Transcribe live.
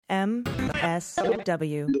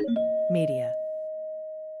MSW Media.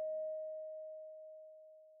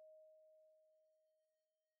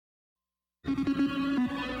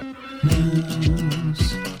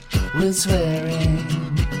 News with swearing.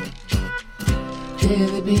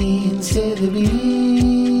 Daily beans, daily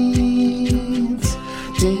beans.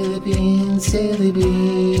 Daily beans, daily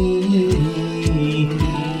beans.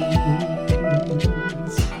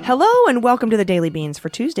 Hello and welcome to the Daily Beans for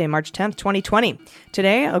Tuesday, March 10th, 2020.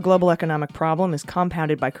 Today, a global economic problem is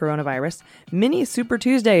compounded by coronavirus. Mini Super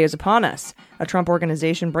Tuesday is upon us. A Trump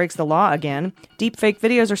organization breaks the law again. Deepfake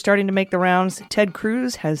videos are starting to make the rounds. Ted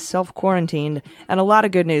Cruz has self-quarantined. And a lot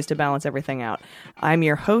of good news to balance everything out. I'm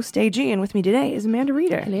your host, AG, and with me today is Amanda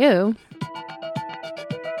Reeder. Hello.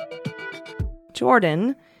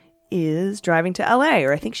 Jordan is driving to LA,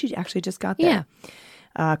 or I think she actually just got there. Yeah.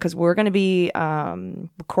 Because we're going to be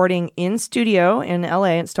recording in studio in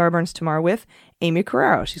LA at Starburns tomorrow with Amy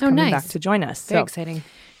Carrero. She's coming back to join us. Very exciting.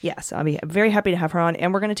 Yes, I'll be very happy to have her on.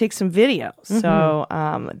 And we're going to take some videos. Mm-hmm.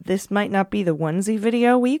 So this might not be the onesie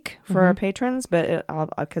video week for our patrons, but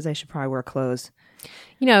because I should probably wear clothes.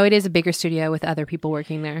 You know, it is a bigger studio with other people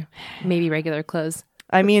working there. Maybe regular clothes.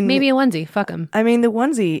 I mean, maybe a onesie. Fuck them. I mean, the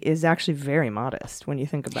onesie is actually very modest when you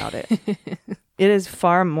think about it. It is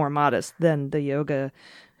far more modest than the yoga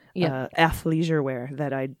athleisure wear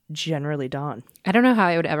that I generally don. I don't know how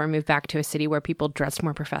I would ever move back to a city where people dress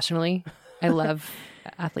more professionally. I love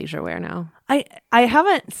athleisure wear now. I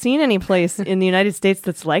haven't seen any place in the United States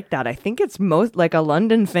that's like that. I think it's most like a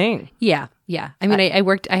London thing. Yeah. I mean, I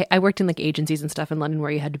worked in like agencies and stuff in London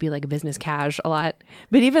where you had to be like a business cash a lot.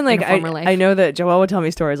 But even like I know that Joelle would tell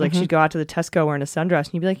me stories like she'd go out to the Tesco wearing a sundress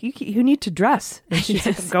and you'd be like, you need to dress. And she's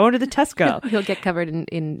like, go to the Tesco. You'll get covered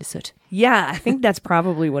in soot. Yeah, I think that's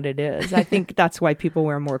probably what it is. I think that's why people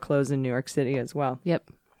wear more clothes in New York City as well. Yep.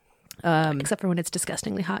 Except for when it's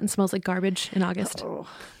disgustingly hot and smells like garbage in August. Oh.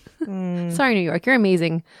 Sorry, New York. You're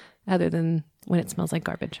amazing. Other than when it smells like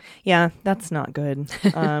garbage. Yeah, that's not good.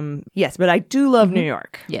 Yes, but I do love New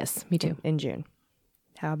York. Yes, me too. In June.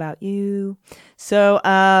 How about you?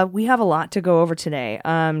 So we have a lot to go over today.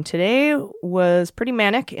 Today was pretty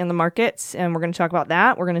manic in the markets, and we're going to talk about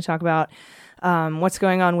that. We're going to talk about what's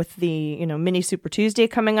going on with the mini Super Tuesday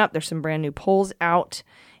coming up. There's some brand new polls out,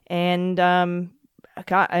 and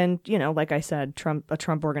like I said, a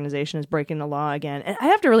Trump organization is breaking the law again. And I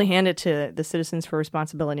have to really hand it to the Citizens for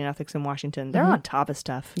Responsibility and Ethics in Washington. They're on top of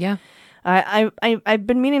stuff. Yeah. I've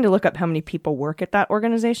been meaning to look up how many people work at that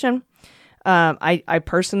organization. I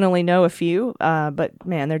personally know a few, but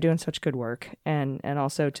man, they're doing such good work. And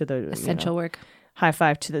also to the essential work. High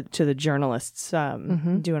five to the journalists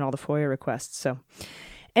doing all the FOIA requests. So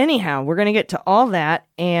anyhow, we're going to get to all that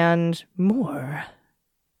and more.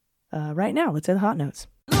 Right now, let's hit the hot notes.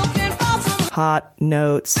 Hot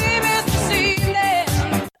notes.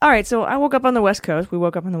 All right, so I woke up on the West Coast. We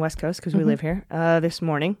woke up on the West Coast because we live here this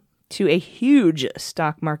morning to a huge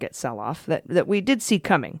stock market sell-off that we did see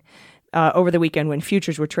coming over the weekend when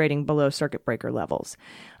futures were trading below circuit breaker levels.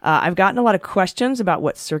 I've gotten a lot of questions about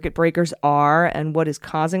what circuit breakers are and what is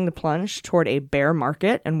causing the plunge toward a bear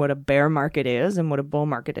market and what a bear market is and what a bull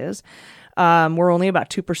market is. We're only about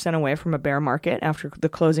 2% away from a bear market after the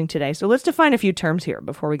closing today. So let's define a few terms here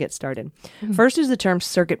before we get started. First is the term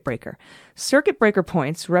circuit breaker. Circuit breaker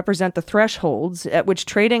points represent the thresholds at which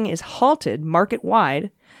trading is halted market-wide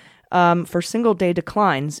for single-day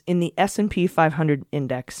declines in the S&P 500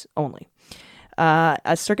 index only.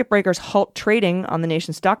 As circuit breakers halt trading on the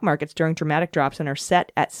nation's stock markets during dramatic drops and are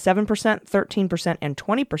set at 7%, 13%, and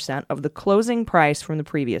 20% of the closing price from the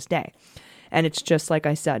previous day. And it's just like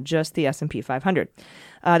I said, just the S&P 500.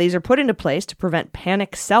 These are put into place to prevent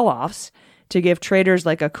panic sell-offs, to give traders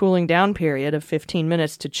like a cooling down period of 15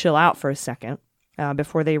 minutes to chill out for a second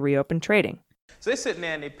before they reopen trading. So they're sitting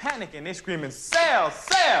there and they panicking, they screaming, sell,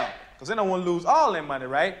 sell, because they don't want to lose all their money,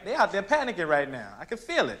 right? They out there panicking right now. I can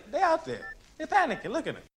feel it. They out there. They're panicking. Look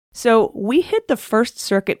at them. So we hit the first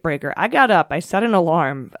circuit breaker. I got up. I set an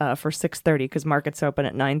alarm for 6:30 because markets open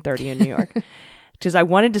at 9:30 in New York. Because I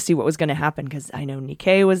wanted to see what was going to happen, because I know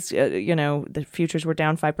Nikkei was, the futures were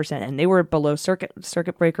down 5%, and they were below circuit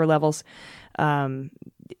breaker levels, so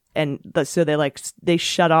they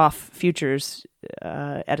shut off futures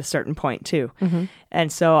at a certain point too,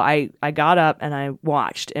 and so I got up and I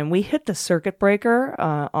watched, and we hit the circuit breaker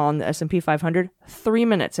on the S&P 500 3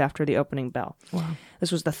 minutes after the opening bell. Wow.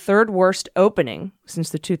 This was the third worst opening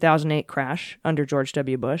since the 2008 crash under George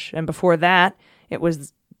W. Bush, and before that, it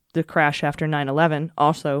was the crash after 9/11,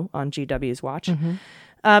 also on GW's watch.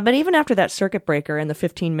 But even after that circuit breaker and the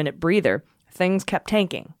 15-minute breather, things kept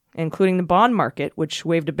tanking. including the bond market, which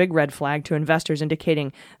waved a big red flag to investors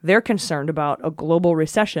indicating they're concerned about a global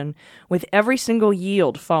recession, with every single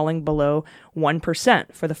yield falling below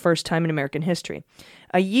 1% for the first time in American history.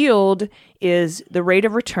 A yield is the rate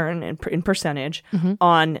of return in percentage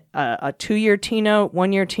on a 2-year T-note,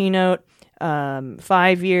 1-year T-note,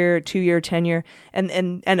 5-year, 2-year, 10-year, and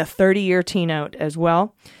a 30-year T-note as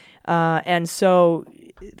well. And so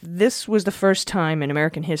this was the first time in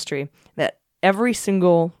American history that every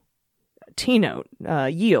single T-note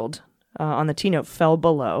yield on the T-note fell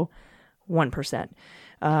below 1%.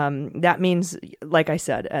 That means, like I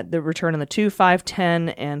said, the return on the 2, 5, 10,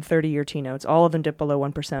 and 30-year T-notes, all of them dipped below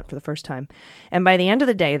 1% for the first time. And by the end of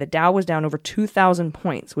the day, the Dow was down over 2,000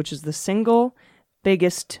 points, which is the single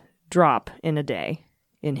biggest drop in a day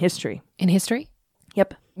in history. In history?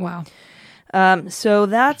 Yep. Wow. So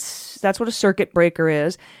that's what a circuit breaker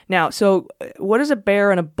is. Now, so what is a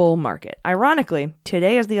bear and a bull market? Ironically,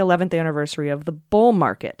 today is the 11th anniversary of the bull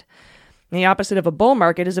market. The opposite of a bull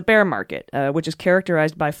market is a bear market, which is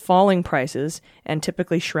characterized by falling prices and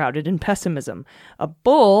typically shrouded in pessimism. A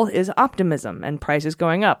bull is optimism and prices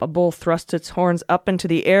going up. A bull thrusts its horns up into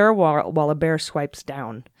the air while a bear swipes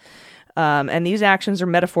down. And these actions are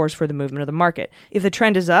metaphors for the movement of the market. If the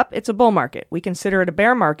trend is up, it's a bull market. We consider it a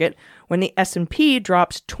bear market when the S&P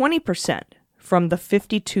drops 20% from the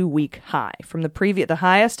 52-week high, from the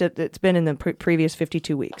highest it's been in the previous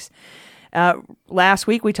 52 weeks. Last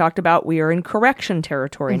week, we talked about we are in correction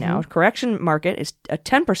territory now. Correction market is a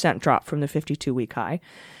 10% drop from the 52-week high,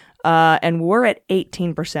 and we're at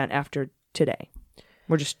 18% after today.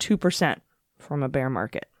 We're just 2% from a bear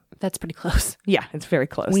market. That's pretty close. Yeah, it's very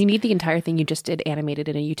close. We need the entire thing you just did animated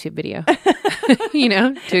in a YouTube video,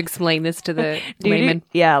 to explain this to the layman.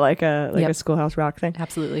 Yeah, like a Schoolhouse Rock thing.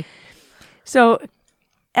 Absolutely. So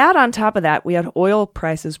add on top of that, we had oil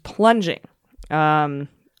prices plunging.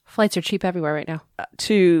 Flights are cheap everywhere right now.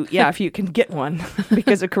 If you can get one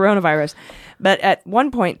because of coronavirus. But at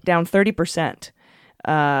one point, down 30%.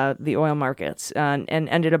 The oil markets and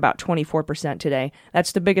ended about 24% today.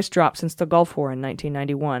 That's the biggest drop since the Gulf War in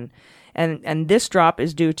 1991. And this drop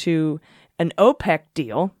is due to an OPEC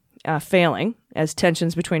deal failing as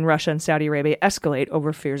tensions between Russia and Saudi Arabia escalate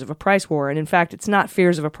over fears of a price war. And in fact, it's not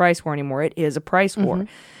fears of a price war anymore. It is a price war.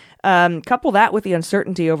 Couple that with the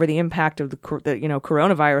uncertainty over the impact of the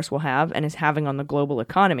coronavirus will have and is having on the global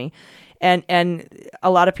economy. And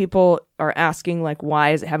a lot of people are asking, like,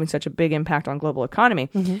 why is it having such a big impact on global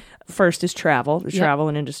economy? First is travel, the travel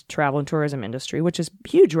and tourism industry, which is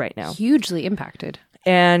huge right now. Hugely impacted.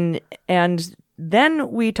 And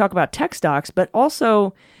then we talk about tech stocks, but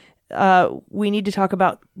also we need to talk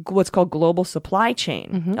about what's called global supply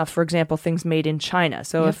chain. For example, things made in China.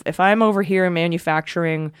 So if I'm over here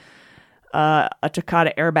manufacturing a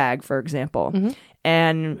Takata airbag, for example,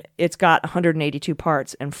 and it's got 182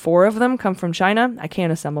 parts, and 4 of them come from China, I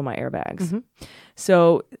can't assemble my airbags.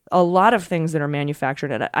 So a lot of things that are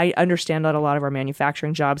manufactured, and I understand that a lot of our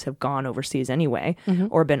manufacturing jobs have gone overseas anyway,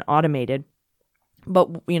 or been automated. But,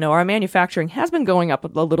 our manufacturing has been going up a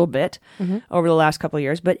little bit over the last couple of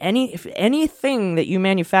years. But if anything that you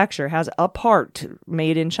manufacture has a part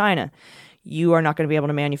made in China, you are not going to be able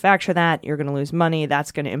to manufacture that. You're going to lose money.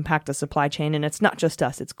 That's going to impact the supply chain. And it's not just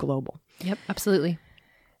us, it's global. Yep, absolutely.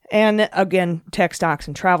 And again, tech stocks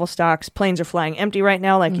and travel stocks. Planes are flying empty right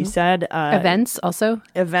now, like you said. Events also.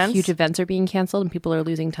 Events. Huge events are being canceled and people are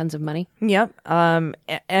losing tons of money. Yep.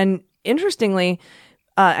 And interestingly,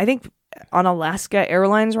 I think on Alaska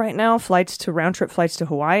Airlines right now, round trip flights to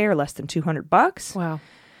Hawaii are less than $200.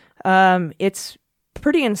 Wow. It's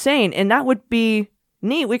pretty insane. And that would be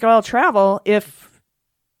neat. We could all travel if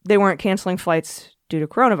they weren't canceling flights due to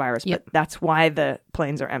coronavirus. Yep. But that's why the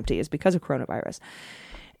planes are empty, is because of coronavirus.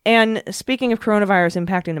 And speaking of coronavirus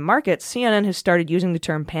impacting the markets, CNN has started using the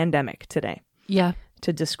term pandemic today. Yeah.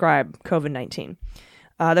 To describe COVID-19.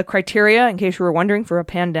 The criteria, in case you were wondering, for a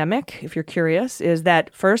pandemic, if you're curious, is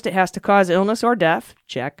that first, it has to cause illness or death.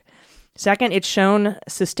 Check. Second, it's shown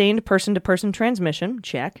sustained person-to-person transmission.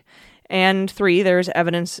 Check. And 3, there's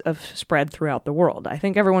evidence of spread throughout the world. I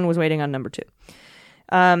think everyone was waiting on number 2.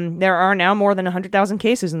 There are now more than 100,000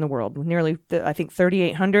 cases in the world, nearly,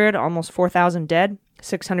 3,800, almost 4,000 dead,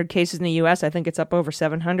 600 cases in the U.S. I think it's up over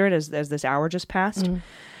 700 as this hour just passed.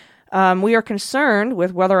 We are concerned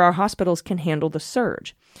with whether our hospitals can handle the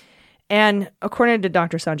surge. And according to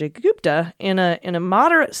Dr. Sanjay Gupta, in a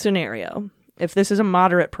moderate scenario, if this is a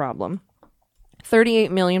moderate problem,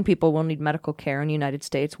 38 million people will need medical care in the United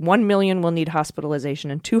States, 1 million will need hospitalization,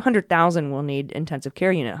 and 200,000 will need intensive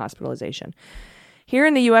care unit hospitalization. Here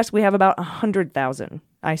in the U.S., we have about 100,000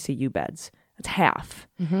 ICU beds. It's half.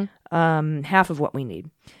 Half of what we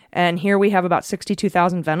need. And here we have about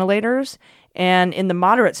 62,000 ventilators. And in the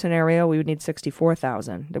moderate scenario, we would need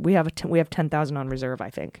 64,000. We have 10,000 on reserve, I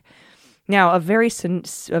think. Now, a very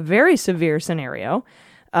severe scenario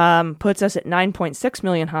puts us at 9.6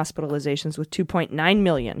 million hospitalizations with 2.9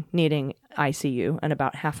 million needing ICU and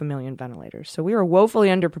about 500,000 ventilators. So we are woefully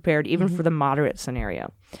underprepared even for the moderate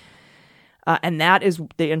scenario. And that is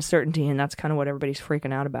the uncertainty, and that's kind of what everybody's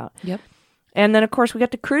freaking out about. Yep. And then, of course, we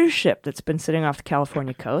got the cruise ship that's been sitting off the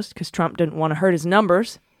California coast because Trump didn't want to hurt his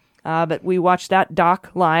numbers. But we watched that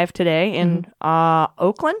dock live today in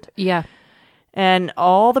Oakland. Yeah. And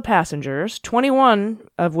all the passengers, 21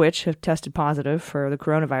 of which have tested positive for the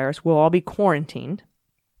coronavirus, will all be quarantined.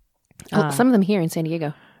 Some of them here in San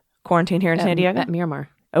Diego. Quarantined here in San Diego? At Miramar.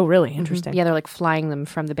 Oh, really? Interesting. Yeah, they're like flying them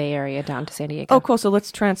from the Bay Area down to San Diego. Oh, cool. So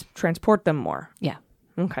let's transport them more. Yeah.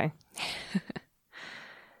 Okay.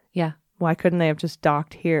 Yeah. Why couldn't they have just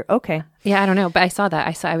docked here? Okay. Yeah, I don't know. But I saw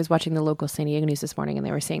that. I was watching the local San Diego news this morning, and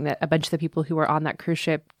they were saying that a bunch of the people who were on that cruise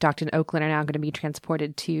ship docked in Oakland are now going to be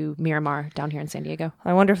transported to Miramar down here in San Diego.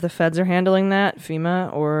 I wonder if the feds are handling that,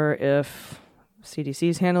 FEMA, or if CDC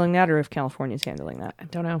is handling that, or if California is handling that. I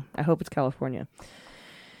don't know. I hope it's California.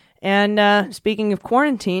 And speaking of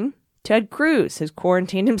quarantine, Ted Cruz has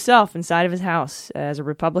quarantined himself inside of his house as a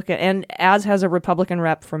Republican, and as has a Republican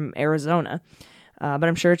rep from Arizona. But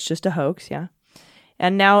I'm sure it's just a hoax, yeah.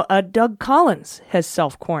 And now Doug Collins has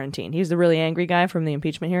self-quarantined. He's the really angry guy from the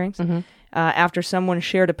impeachment hearings. After someone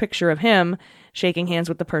shared a picture of him shaking hands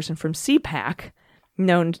with the person from CPAC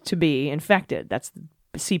known to be infected. That's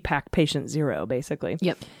CPAC patient 0, basically.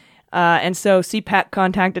 Yep. And so CPAC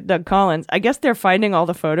contacted Doug Collins. I guess they're finding all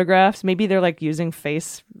the photographs. Maybe they're like using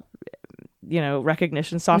face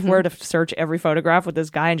recognition software to search every photograph with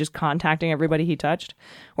this guy and just contacting everybody he touched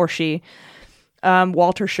or she.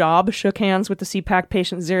 Walter Schaub shook hands with the CPAC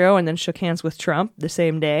patient 0 and then shook hands with Trump the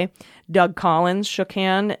same day. Doug Collins shook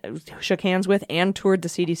hands with and toured the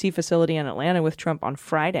CDC facility in Atlanta with Trump on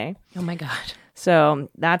Friday. Oh, my God. So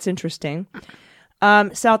that's interesting.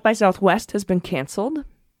 South by Southwest has been canceled.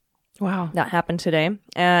 Wow. That happened today.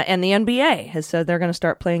 And the NBA has said they're going to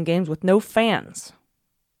start playing games with no fans.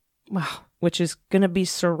 Wow. Which is going to be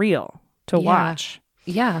surreal to watch.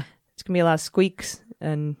 Yeah. It's going to be a lot of squeaks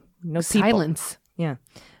and no silence. People. Yeah.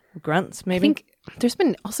 Grunts, maybe. I think there's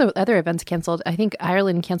been also other events canceled. I think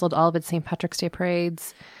Ireland canceled all of its St. Patrick's Day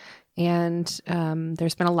parades. And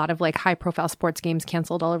there's been a lot of like high profile sports games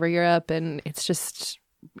canceled all over Europe. And it's just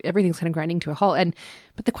everything's kind of grinding to a halt.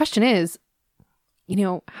 But the question is,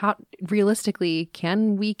 how realistically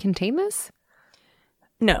can we contain this?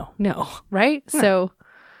 No, right? No. So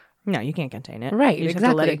no, you can't contain it. Right, you just exactly.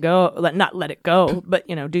 have to let it go. Not let it go, but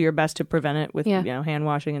do your best to prevent it with hand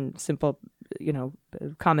washing and simple,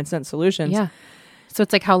 common sense solutions. Yeah. So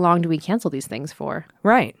it's like, how long do we cancel these things for?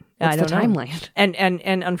 Right. What's the timeline?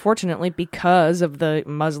 And unfortunately, because of the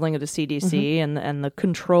muzzling of the CDC and the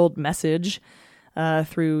controlled message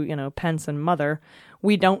through Pence and Mother,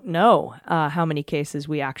 we don't know how many cases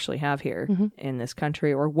we actually have here in this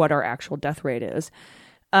country or what our actual death rate is.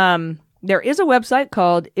 There is a website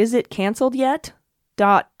called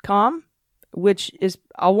isitcanceledyet.com, which is,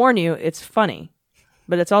 I'll warn you, it's funny,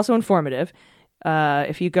 but it's also informative.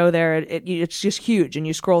 If you go there, it's just huge, and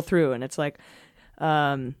you scroll through, and it's like,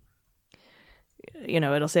 it'll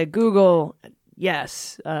say Google,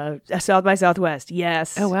 yes, South by Southwest,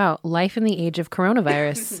 yes. Oh, wow. Life in the age of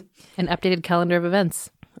coronavirus, an updated calendar of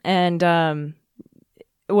events. And,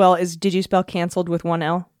 did you spell canceled with one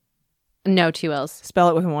L? No, 2 L's. Spell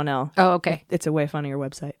it with one L. Oh, okay. It's a way funnier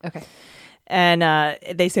website. Okay. And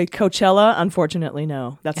they say Coachella. Unfortunately,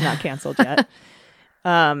 no, that's not canceled yet.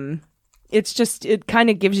 It's just, it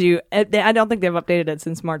kind of gives you, I don't think they've updated it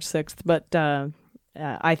since March 6th, but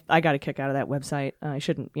I got a kick out of that website. I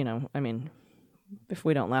shouldn't, if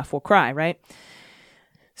we don't laugh, we'll cry, right?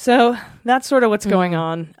 So that's sort of what's going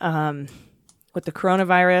on. With the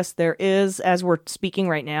coronavirus, there is, as we're speaking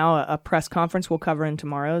right now, a press conference we'll cover in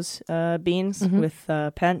tomorrow's Beans with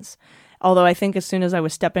Pence. Although I think as soon as I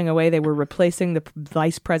was stepping away, they were replacing the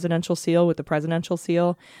vice presidential seal with the presidential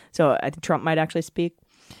seal. So I think Trump might actually speak.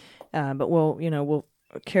 But we'll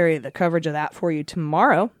carry the coverage of that for you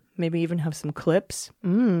tomorrow. Maybe even have some clips.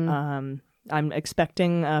 I'm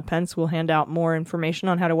expecting Pence will hand out more information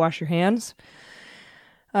on how to wash your hands.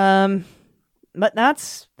 But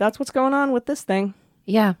that's what's going on with this thing.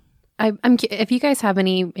 Yeah. I'm if you guys have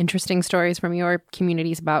any interesting stories from your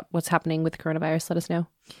communities about what's happening with coronavirus, let us know.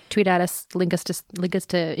 Tweet at us, link us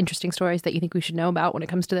to interesting stories that you think we should know about when it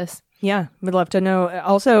comes to this. Yeah, we'd love to know.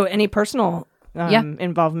 Also, any personal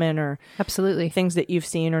involvement or Absolutely. things that you've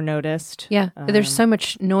seen or noticed. Yeah. There's so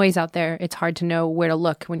much noise out there. It's hard to know where to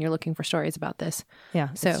look when you're looking for stories about this. Yeah,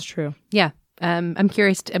 So- that's true. Yeah. I'm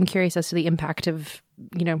curious as to the impact of,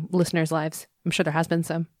 listeners' lives. I'm sure there has been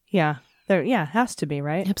some. Yeah. It has to be,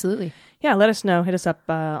 right? Absolutely. Yeah, let us know. Hit us up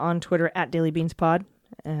on Twitter at DailyBeansPod.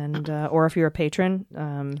 And or if you're a patron,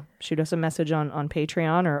 shoot us a message on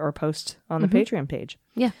Patreon or post on the Patreon page.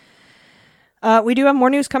 Yeah. We do have more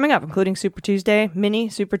news coming up, including mini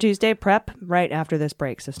Super Tuesday prep right after this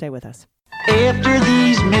break. So stay with us. After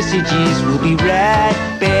these messages, we'll be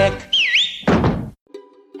right back.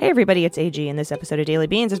 Hey everybody, it's AG, and this episode of Daily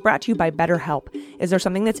Beans is brought to you by BetterHelp. Is there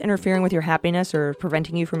something that's interfering with your happiness or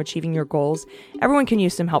preventing you from achieving your goals? Everyone can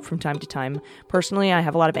use some help from time to time. Personally, I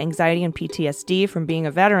have a lot of anxiety and PTSD from being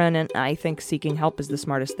a veteran, and I think seeking help is the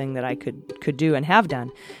smartest thing that I could do and have done.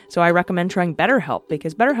 So I recommend trying BetterHelp,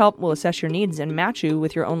 because BetterHelp will assess your needs and match you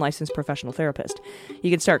with your own licensed professional therapist. You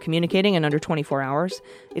can start communicating in under 24 hours.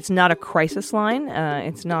 It's not a crisis line.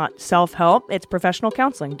 It's not self-help. It's professional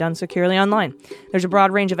counseling done securely online. There's a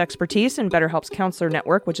broad range of expertise in BetterHelp's counselor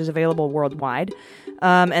network, which is available worldwide.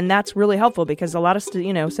 And that's really helpful because a lot of,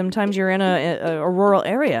 sometimes you're in a rural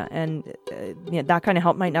area and that kind of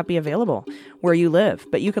help might not be available where you live.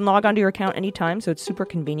 But you can log onto your account anytime, so it's super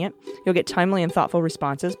convenient. You'll get timely and thoughtful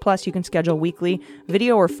responses. Plus, you can schedule weekly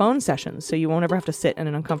video or phone sessions, so you won't ever have to sit in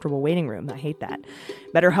an uncomfortable waiting room. I hate that.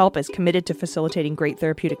 BetterHelp is committed to facilitating great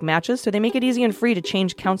therapeutic matches, so they make it easy and free to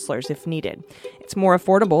change counselors if needed. It's more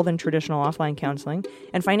affordable than traditional offline counseling,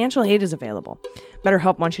 and financial aid is available.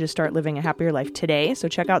 BetterHelp wants you to start living a happier life today, so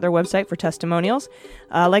check out their website for testimonials,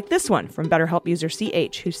 like this one from BetterHelp user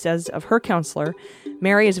CH, who says of her counselor,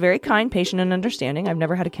 Mary is very kind, patient, and understanding. I've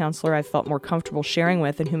never had a counselor I've felt more comfortable sharing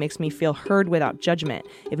with and who makes me feel heard without judgment.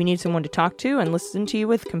 If you need someone to talk to and listen to you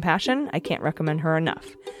with compassion, I can't recommend her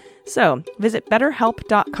enough. So, visit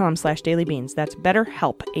betterhelp.com/dailybeans. That's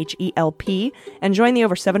BetterHelp, H-E-L-P, and join the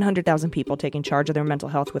over 700,000 people taking charge of their mental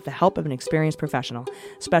health with the help of an experienced professional.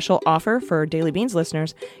 Special offer for Daily Beans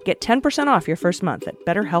listeners. Get 10% off your first month at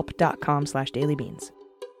betterhelp.com/dailybeans.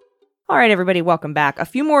 All right, everybody, welcome back. A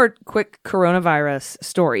few more quick coronavirus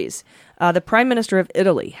stories. The Prime Minister of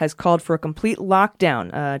Italy has called for a complete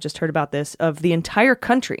lockdown, just heard about this, of the entire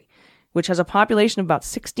country, which has a population of about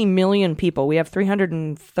 60 million people. We have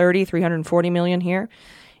 340 million here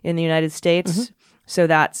in the United States. So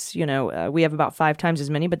that's, we have about 5 times as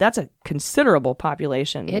many, but that's a considerable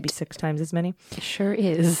population, maybe 6 times as many. It sure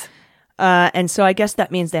is. And so I guess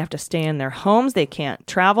that means they have to stay in their homes. They can't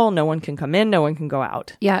travel. No one can come in. No one can go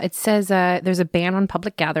out. Yeah, it says there's a ban on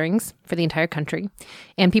public gatherings for the entire country,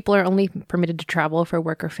 and people are only permitted to travel for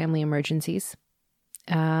work or family emergencies.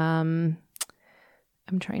 I'm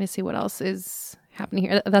trying to see what else is happening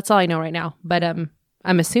here. That's all I know right now. But I'm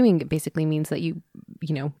assuming it basically means that you're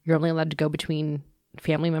only allowed to go between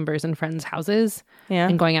family members and friends' houses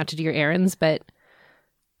and going out to do your errands. But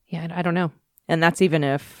yeah, I don't know. And that's even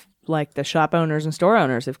if the shop owners and store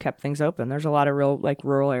owners have kept things open. There's a lot of real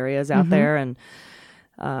rural areas out there and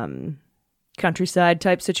countryside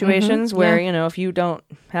type situations where, if you don't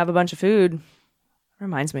have a bunch of food,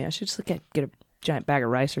 reminds me, I should just get a giant bag of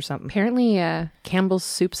rice or something. Apparently, Campbell's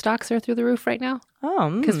soup stocks are through the roof right now. Oh,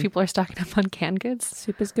 because people are stocking up on canned goods.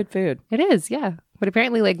 Soup is good food. It is, yeah. But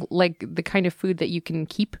apparently, like the kind of food that you can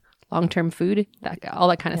keep, long-term food, all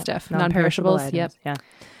that kind of stuff, non-perishables. items. Yep. Yeah.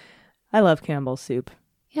 I love Campbell's soup.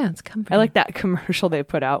 Yeah, it's comforting. I like that commercial they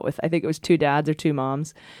put out with, I think it was 2 dads or 2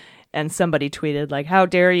 moms. And somebody tweeted, how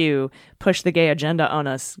dare you push the gay agenda on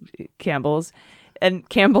us, Campbell's? And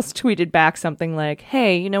Campbell's tweeted back something like,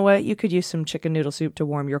 hey, you know what? You could use some chicken noodle soup to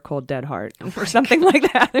warm your cold, dead heart. Or something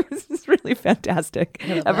like that. It was just really fantastic.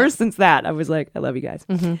 Ever since that, I was like, I love you guys.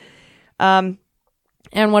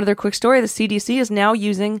 And one other quick story, the CDC is now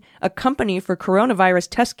using a company for coronavirus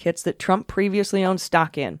test kits that Trump previously owned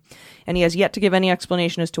stock in. And he has yet to give any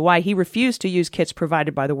explanation as to why he refused to use kits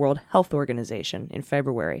provided by the World Health Organization in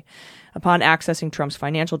February. Upon accessing Trump's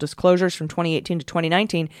financial disclosures from 2018 to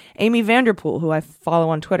 2019, Amy Vanderpool, who I follow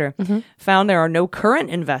on Twitter, found there are no current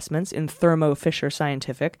investments in Thermo Fisher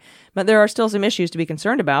Scientific, but there are still some issues to be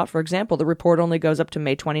concerned about. For example, the report only goes up to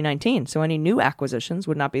May 2019, so any new acquisitions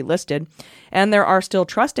would not be listed, and there are still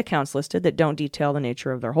trust accounts listed that don't detail the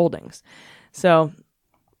nature of their holdings. So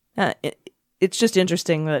it's just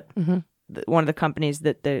interesting that one of the companies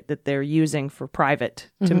that they're using for private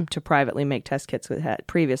to privately make test kits had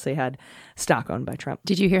previously had stock owned by Trump.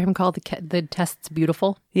 Did you hear him call the tests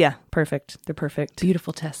beautiful? Yeah, perfect. They're perfect.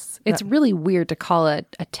 Beautiful tests. It's really weird to call a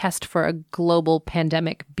test for a global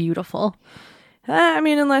pandemic beautiful. I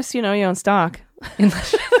mean, unless you own stock.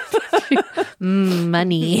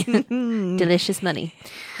 Money. Delicious money.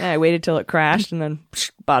 Yeah, I waited till it crashed and then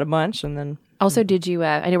bought a bunch and then. Also, did you,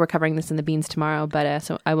 I know we're covering this in the beans tomorrow, but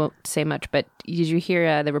so I won't say much, but did you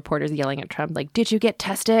hear the reporters yelling at Trump, like, did you get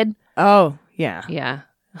tested? Oh, yeah. Yeah.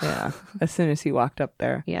 Yeah. As soon as he walked up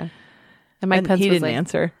there. Yeah. And Mike And Pence he was didn't like,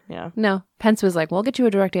 answer. Yeah. no. Pence was like, we'll get you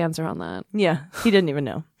a direct answer on that. Yeah. He didn't even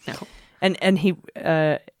know. No. And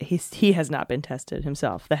he has not been tested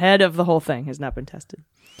himself. The head of the whole thing has not been tested.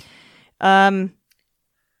 So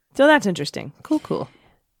that's interesting. Cool.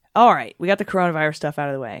 All right, we got the coronavirus stuff out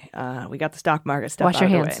of the way. We got the stock market stuff Wash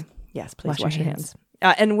out your of the hands. way. Yes, please wash your hands.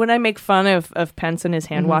 hands. And when I make fun of Pence and his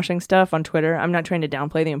hand washing stuff on Twitter, I'm not trying to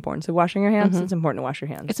downplay the importance of washing your hands. It's important to wash your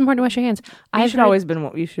hands. It's important to wash your hands. You should have always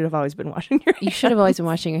been washing your hands. You should have always been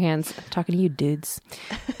washing your hands. I'm talking to you, dudes.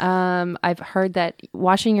 I've heard that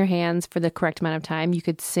washing your hands for the correct amount of time, you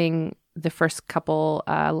could sing the first couple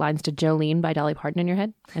lines to Jolene by Dolly Parton in your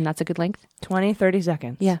head, and that's a good length. 20, 30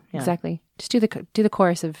 seconds. Yeah, exactly. Just do the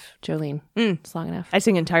chorus of Jolene. It's long enough. I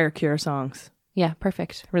sing entire Cure songs. Yeah,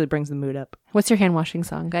 perfect. It really brings the mood up. What's your hand washing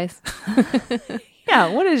song, guys? Yeah,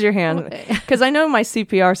 what is your hand? Because I know my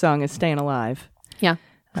CPR song is Staying Alive. Yeah.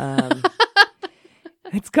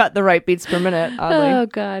 It's got the right beats per minute, oddly. Oh,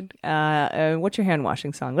 God. What's your hand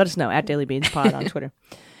washing song? Let us know at Daily Beans Pod on Twitter.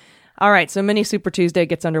 All right, so Mini Super Tuesday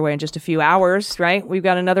gets underway in just a few hours, right? We've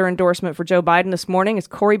got another endorsement for Joe Biden this morning. It's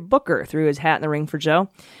Cory Booker threw his hat in the ring for Joe.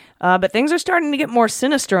 But things are starting to get more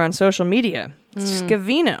sinister on social media.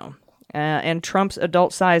 Scavino and Trump's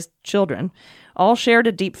adult-sized children all shared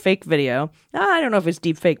a deep fake video. I don't know if it's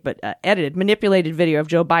deep fake, but manipulated video of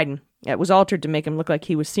Joe Biden. It was altered to make him look like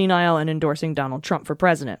he was senile and endorsing Donald Trump for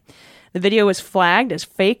president. The video was flagged as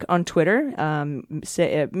fake on Twitter,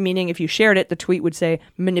 meaning if you shared it, the tweet would say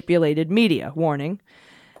manipulated media, warning.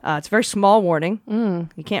 It's a very small warning.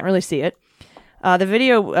 You can't really see it. The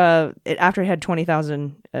video, after it had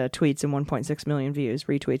 20,000 tweets and 1.6 million views,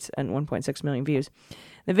 retweets and 1.6 million views,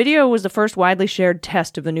 the video was the first widely shared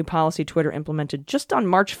test of the new policy Twitter implemented just on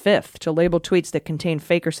March 5th to label tweets that contain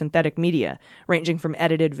fake or synthetic media, ranging from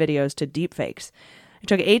edited videos to deepfakes. It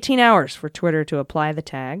took 18 hours for Twitter to apply the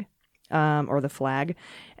tag. Or the flag.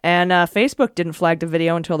 And Facebook didn't flag the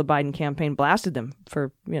video until the Biden campaign blasted them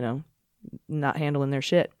for, not handling their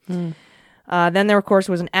shit. Then there, of course,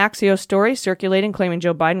 was an Axios story circulating claiming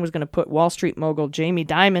Joe Biden was going to put Wall Street mogul Jamie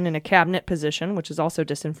Dimon in a cabinet position, which is also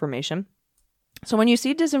disinformation. So when you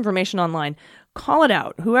see disinformation online, call it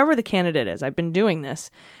out, whoever the candidate is. I've been doing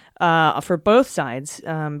this for both sides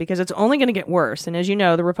because it's only going to get worse. And as you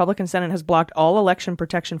know, the Republican Senate has blocked all election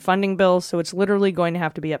protection funding bills, so it's literally going to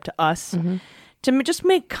have to be up to us to just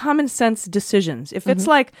make common sense decisions. If it's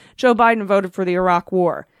like Joe Biden voted for the Iraq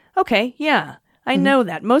War, okay, yeah, I know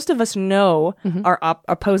that. Most of us know our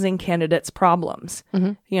opposing candidates' problems,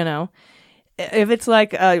 If it's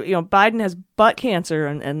like, Biden has butt cancer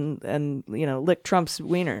and lick Trump's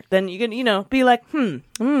wiener, then you can, be like,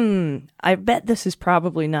 I bet this is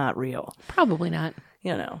probably not real. Probably not.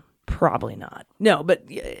 Probably not. No, but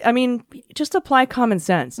I mean, just apply common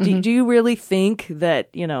sense. Do you really think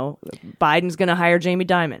that, Biden's going to hire Jamie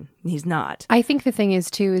Dimon? He's not. I think the thing is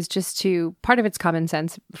part of it's common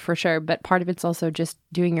sense for sure, but part of it's also just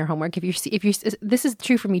doing your homework. If you this is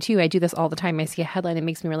true for me too. I do this all the time. I see a headline that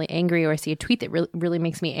makes me really angry, or I see a tweet that really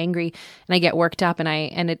makes me angry, and I get worked up,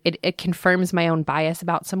 and it confirms my own bias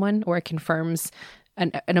about someone, or it confirms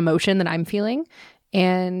an emotion that I'm feeling.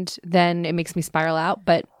 And then it makes me spiral out.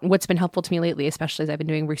 But what's been helpful to me lately, especially as I've been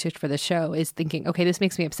doing research for this show, is thinking, okay, this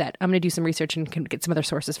makes me upset. I'm going to do some research and can get some other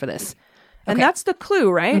sources for this. And that's the clue,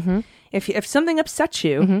 right? If something upsets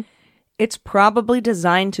you, it's probably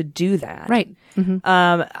designed to do that. Right.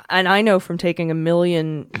 And I know from taking a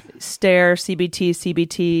million STARE, CBT,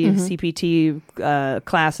 CPT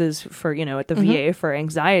classes for, at the VA for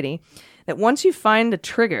anxiety, that once you find the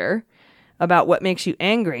trigger about what makes you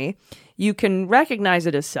angry, you can recognize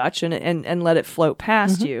it as such and let it float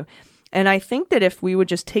past you. And I think that if we would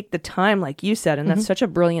just take the time, like you said, and that's such a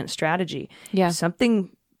brilliant strategy,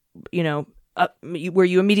 something, where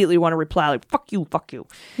you immediately want to reply like, fuck you.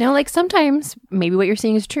 Now, like sometimes maybe what you're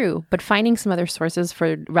seeing is true, but finding some other sources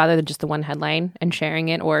rather than just the one headline and sharing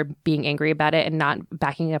it or being angry about it and not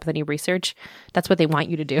backing it up with any research, that's what they want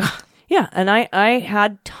you to do. Yeah, and I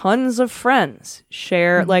had tons of friends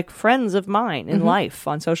share, like friends of mine in life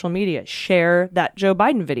on social media, share that Joe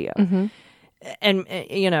Biden video. And,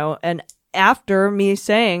 and after me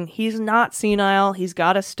saying, he's not senile, he's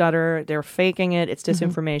got a stutter, they're faking it, it's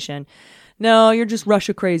disinformation. No, you're just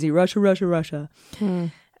Russia crazy, Russia.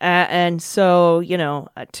 And so,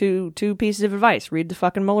 two pieces of advice. Read the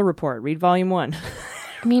fucking Mueller report, read volume 1.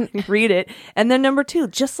 I mean, read it. And then number 2,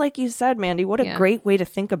 just like you said, Mandy, what a Yeah. great way to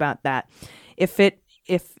think about that. If it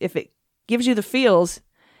gives you the feels,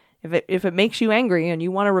 if it makes you angry and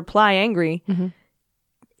you want to reply angry,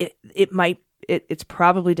 it's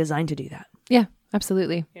probably designed to do that. yeah,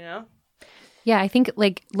 absolutely. You know? Yeah, I think,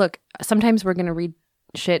 like, look, sometimes we're going to read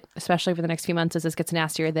shit, especially for the next few months as this gets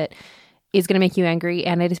nastier, that is going to make you angry,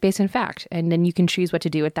 and it is based in fact. And then you can choose what to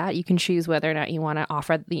do with that. You can choose whether or not you want to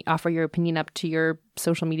offer your opinion up to your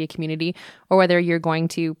social media community, or whether you're going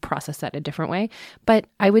to process that a different way. But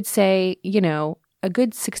I would say, a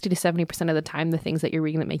good 60 to 70% of the time, the things that you're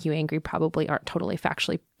reading that make you angry probably aren't totally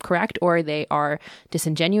factually correct, or they are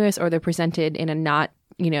disingenuous, or they're presented in a not,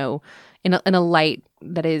 in a light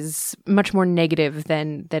that is much more negative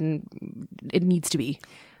than it needs to be.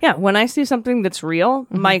 Yeah, when I see something that's real,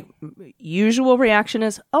 my usual reaction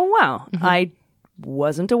is, oh, wow, I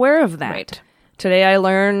wasn't aware of that. Right. Today I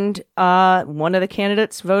learned one of the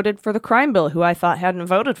candidates voted for the crime bill who I thought hadn't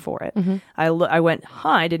voted for it. I went,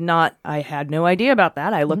 I had no idea about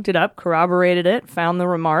that. I looked it up, corroborated it, found the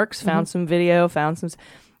remarks, found some video, found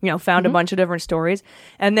a bunch of different stories,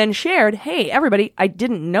 and then shared, hey, everybody, I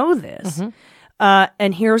didn't know this.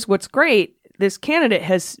 And here's what's great. This candidate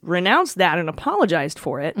has renounced that and apologized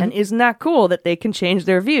for it. And isn't that cool that they can change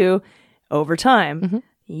their view over time?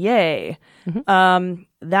 Yay.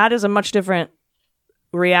 That is a much different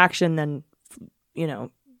reaction than,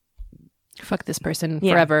 Fuck this person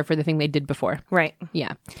forever for the thing they did before. Right.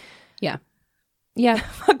 Yeah. Yeah.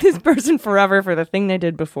 Fuck this person forever for the thing they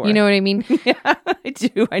did before. You know what I mean? Yeah, I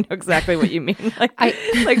do. I know exactly what you mean.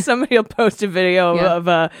 Like somebody will post a video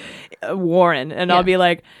of Warren, and I'll be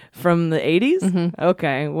like, from the 80s?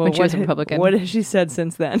 Okay. Well, When she was a Republican. What has she said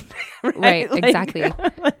since then? Right, exactly.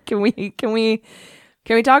 Like, can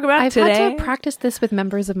we talk about I've today? had to practice this with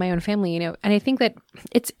members of my own family, and I think that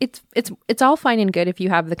it's all fine and good if you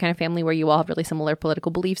have the kind of family where you all have really similar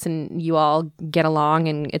political beliefs and you all get along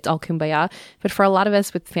and it's all kumbaya. But for a lot of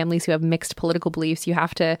us with families who have mixed political beliefs, you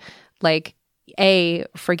have to, like, A,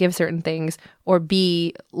 forgive certain things, or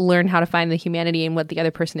B, learn how to find the humanity in what the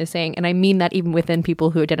other person is saying. And I mean that even within people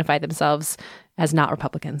who identify themselves as not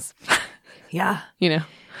Republicans. Yeah.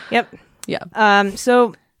 Yep. Yeah.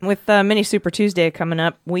 So with Mini Super Tuesday coming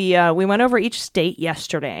up, we went over each state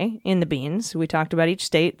yesterday in the Beans. We talked about each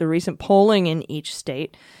state, the recent polling in each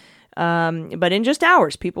state. But in just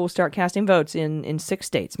hours, people will start casting votes in 6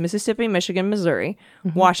 states: Mississippi, Michigan, Missouri,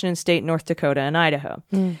 Washington State, North Dakota, and Idaho.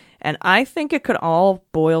 And I think it could all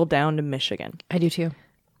boil down to Michigan. I do too.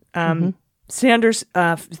 Sanders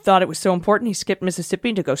thought it was so important he skipped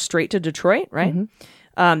Mississippi to go straight to Detroit, right?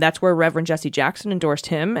 That's where Reverend Jesse Jackson endorsed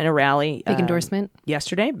him in a rally. Big endorsement.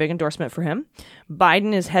 Yesterday. Big endorsement for him.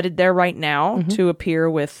 Biden is headed there right now to appear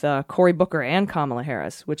with Cory Booker and Kamala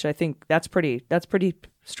Harris, which I think that's pretty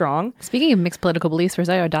strong. Speaking of mixed political beliefs,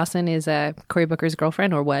 Rosario Dawson is Cory Booker's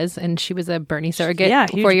girlfriend, or was, and she was a Bernie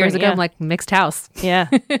surrogate 4 years ago. yeah. I'm like, mixed house. Yeah,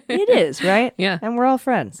 it is, right? Yeah. And we're all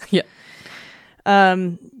friends. Yeah.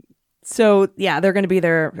 So, yeah, they're going to be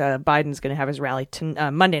there. Biden's going to have his rally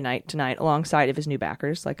Monday night tonight alongside of his new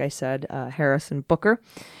backers, like I said, Harris and Booker,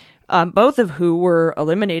 both of who were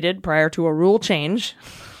eliminated prior to a rule change.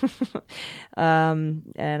 And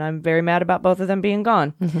I'm very mad about both of them being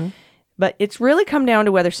gone. But it's really come down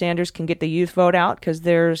to whether Sanders can get the youth vote out, because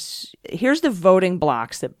here's the voting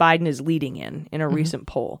blocks that Biden is leading in a recent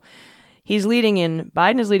poll.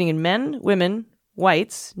 Biden is leading in men, women,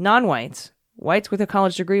 whites, non-whites, whites with a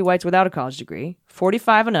college degree, whites without a college degree,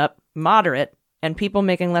 45 and up, moderate, and people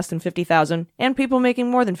making less than $50,000, and people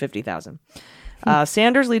making more than $50,000.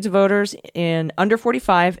 Sanders leads voters in under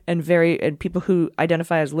 45 and people who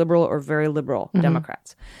identify as liberal or very liberal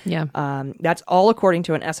Democrats. Yeah. That's all according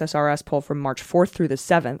to an SSRS poll from March 4th through the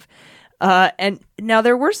 7th. And now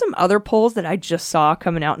there were some other polls that I just saw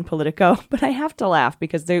coming out in Politico, but I have to laugh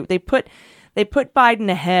because they put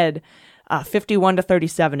Biden ahead 51 to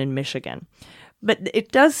 37 in Michigan. But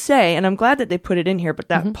it does say, and I'm glad that they put it in here, but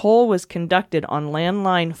that poll was conducted on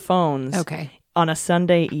landline phones on a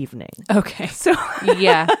Sunday evening. Okay. So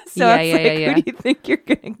Yeah. so yeah. who do you think you're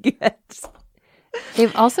going to get?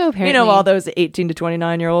 They've also apparently... all those 18 to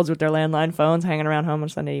 29-year-olds with their landline phones hanging around home on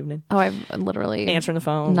Sunday evening. Oh, I've literally... Answering the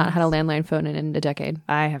phone. Not had a landline phone in a decade.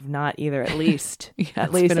 I have not either, at least.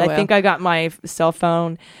 At least. I think I got my cell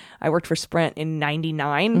phone. I worked for Sprint in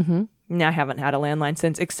 99. And I haven't had a landline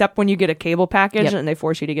since, except when you get a cable package and they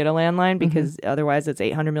force you to get a landline because otherwise it's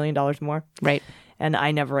 $800 million more. Right. And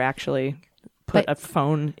I never actually put a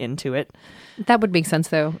phone into it. That would make sense,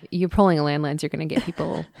 though. You're pulling a landlines, you're going to get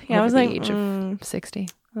people over I was the like, age of 60.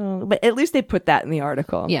 But at least they put that in the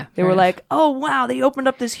article. Yeah, They fair were enough. like, oh, wow, they opened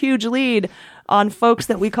up this huge lead on folks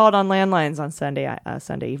that we called on landlines on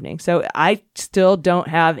Sunday evening. So I still don't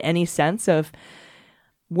have any sense of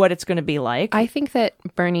what it's going to be like. I think that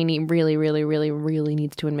Bernie really, really, really, really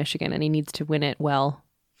needs to win Michigan, and he needs to win it well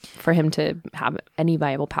for him to have any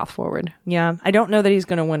viable path forward. Yeah, I don't know that he's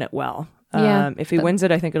going to win it well. Yeah, If he wins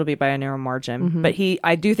it, I think it'll be by a narrow margin. But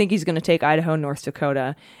I do think he's going to take Idaho, North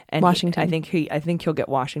Dakota, and Washington. I think he'll get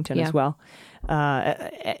Washington Yeah. as well.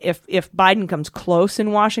 If Biden comes close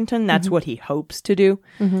in Washington, that's what he hopes to do.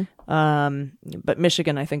 But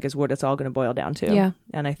Michigan, I think, is what it's all going to boil down to. Yeah.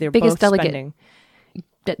 And they're Biggest both delegate spending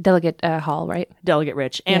Delegate Hall, right? delegate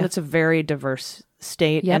rich, and Yeah. it's a very diverse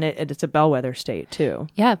state, Yep. and it's a bellwether state too.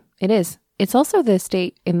 Yeah, it is. It's also the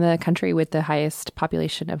state in the country with the highest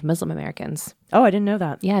population of Muslim Americans. Oh, I didn't know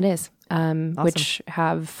that. Yeah, it is. Which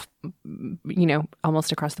have,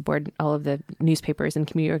 almost across the board, all of the newspapers and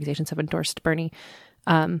community organizations have endorsed Bernie.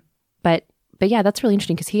 But yeah, that's really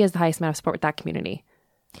interesting because he has the highest amount of support with that community.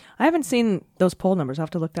 I haven't seen those poll numbers. I'll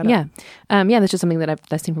have to look that Yeah. up. That's just something that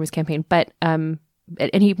I've seen from his campaign. But, and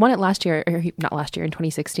he won it last year, not last year, in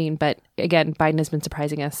 2016. But again, Biden has been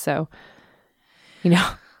surprising us. So,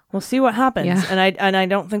 We'll see what happens. Yeah. And I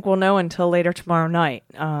don't think we'll know until later tomorrow night.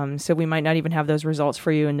 So we might not even have those results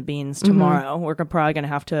for you in the beans tomorrow. We're probably going to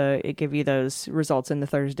have to give you those results in the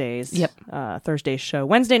Thursday's Thursday's show.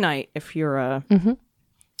 Wednesday night if you're a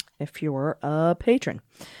patron.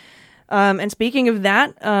 And speaking of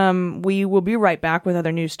that, we will be right back with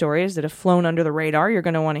other news stories that have flown under the radar. You're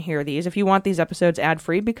going to want to hear these. If you want these episodes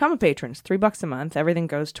ad-free, become a patron. It's $3 a month. Everything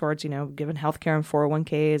goes towards, giving healthcare and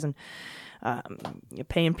 401ks and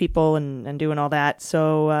paying people and doing all that.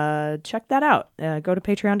 So check that out. Go to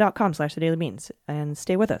patreon.com/thedailybeans and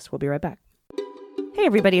stay with us. We'll be right back. Hey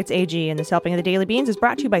everybody, it's AG, and this helping of the Daily Beans is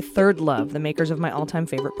brought to you by Third Love, the makers of my all-time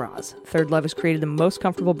favorite bras. Third Love has created the most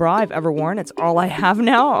comfortable bra I've ever worn. It's all I have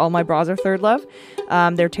now. All my bras are Third Love.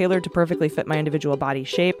 They're tailored to perfectly fit my individual body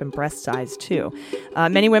shape and breast size too.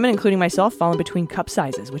 Many women, including myself, fall in between cup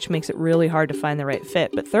sizes, which makes it really hard to find the right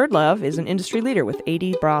fit. But Third Love is an industry leader with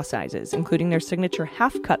 80 bra sizes, including their signature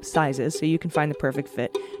half-cup sizes, so you can find the perfect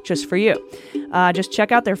fit just for you. Just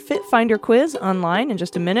check out their Fit Finder quiz online in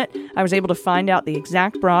just a minute. I was able to find out the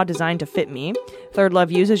exact bra designed to fit me. Third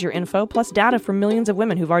Love uses your info plus data from millions of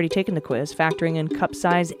women who've already taken the quiz, factoring in cup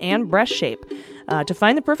size and breast shape to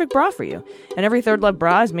find the perfect bra for you. And every Third Love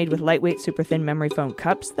bra is made with lightweight, super thin memory foam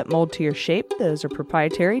cups that mold to your shape. Those are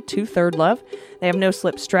proprietary to Third Love. They have no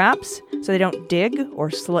slip straps, so they don't dig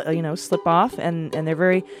or slip off, and they're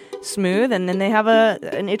very smooth. And then they have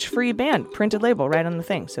an itch-free band printed label right on the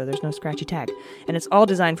thing, so there's no scratchy tag. And it's all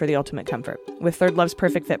designed for the ultimate comfort. With Third Love's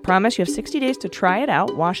Perfect Fit Promise, you have 60 days to try it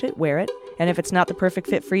out, wash it, wear it, and if it's not the perfect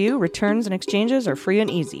fit for you, returns and exchanges are free and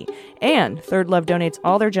easy. And Third Love donates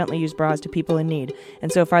all their gently used bras to people in need.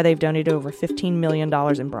 And so far, they've donated over $15 million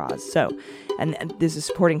in bras. And this is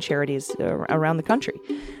supporting charities around the country.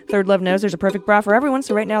 Third Love knows there's a perfect bra for everyone,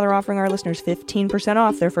 so right now they're offering our listeners 15%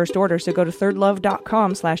 off their first order. So go to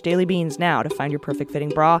thirdlove.com/dailybeans now to find your perfect fitting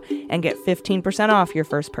bra and get 15% off your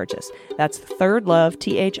first purchase. That's thirdlove,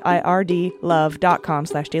 THIRD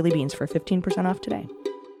love.com/dailybeans for 15% off today.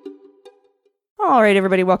 All right,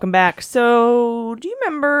 everybody, welcome back. So do you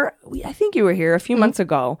remember, I think you were here a few months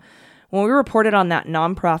ago, when we reported on that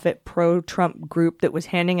nonprofit pro-Trump group that was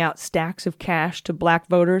handing out stacks of cash to black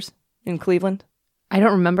voters in Cleveland? I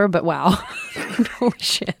don't remember, but wow. Holy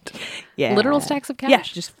shit. Yeah. Literal stacks of cash? Yeah,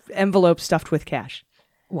 just envelopes stuffed with cash.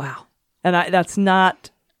 Wow. And that's not,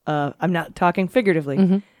 I'm not talking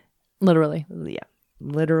figuratively. Literally. Yeah,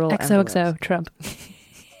 literal XOXO envelopes. Trump.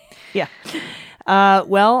 Yeah.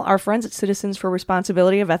 Well, our friends at Citizens for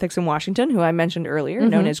Responsibility of Ethics in Washington, who I mentioned earlier,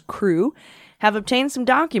 known as CREW, have obtained some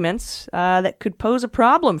documents that could pose a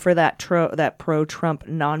problem for that pro-Trump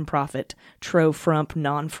nonprofit, Tro-Frump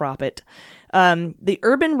nonprofit. The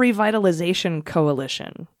Urban Revitalization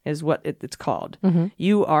Coalition is what it's called,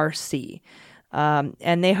 URC.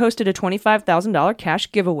 And they hosted a $25,000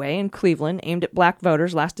 cash giveaway in Cleveland aimed at black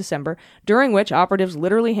voters last December, during which operatives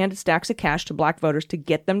literally handed stacks of cash to black voters to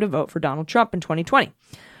get them to vote for Donald Trump in 2020.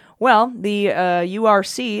 Well, the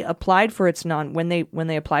URC applied for its when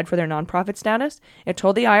they applied for their nonprofit status, it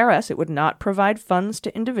told the IRS it would not provide funds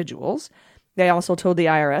to individuals. They also told the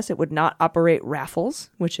IRS it would not operate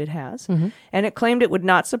raffles, which it has, and it claimed it would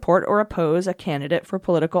not support or oppose a candidate for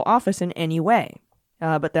political office in any way.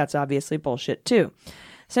 But that's obviously bullshit, too.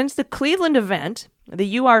 Since the Cleveland event,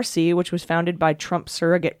 the URC, which was founded by Trump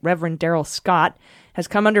surrogate Reverend Darrell Scott, has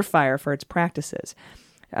come under fire for its practices.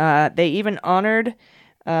 They even honored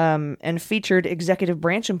and featured executive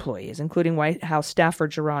branch employees, including White House staffer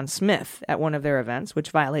Jaron Smith, at one of their events,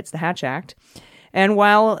 which violates the Hatch Act. And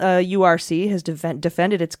while URC has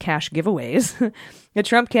defended its cash giveaways, the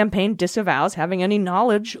Trump campaign disavows having any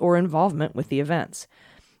knowledge or involvement with the events.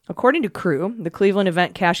 According to Crew, the Cleveland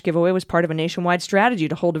event cash giveaway was part of a nationwide strategy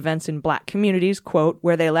to hold events in black communities, quote,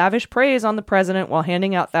 where they lavish praise on the president while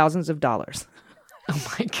handing out thousands of dollars.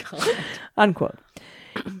 Oh my God. Unquote.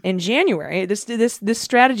 In January, this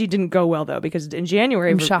strategy didn't go well, though, because in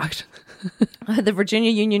January... I'm shocked. The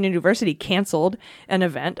Virginia Union University canceled an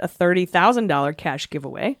event, a $30,000 cash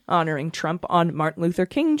giveaway, honoring Trump on Martin Luther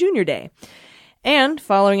King Jr. Day. And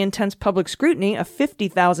following intense public scrutiny, a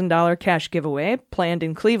 $50,000 cash giveaway planned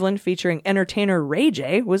in Cleveland featuring entertainer Ray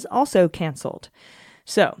J was also canceled.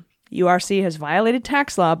 So, URC has violated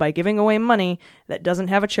tax law by giving away money that doesn't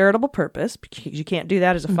have a charitable purpose, because you can't do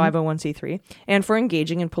that as a 501c3, and for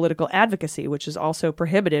engaging in political advocacy, which is also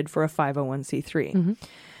prohibited for a 501c3.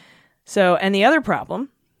 So, and the other problem,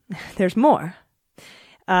 there's more,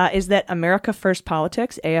 is that America First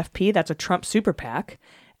Politics, AFP, that's a Trump super PAC,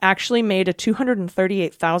 actually made a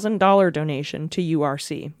 $238,000 donation to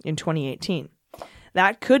URC in 2018.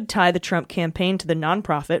 That could tie the Trump campaign to the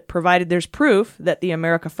nonprofit, provided there's proof that the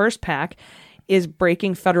America First PAC is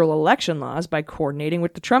breaking federal election laws by coordinating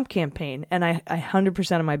with the Trump campaign, and I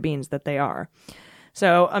 100% of my beans that they are.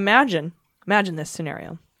 So imagine this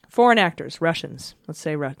scenario. Foreign actors, Russians, let's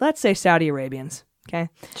say Saudi Arabians, okay?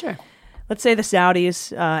 Sure. Let's say the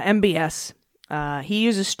Saudis, MBS. He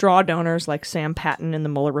uses straw donors like Sam Patton in the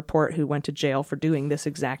Mueller report, who went to jail for doing this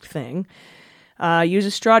exact thing.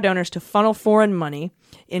 Uses straw donors to funnel foreign money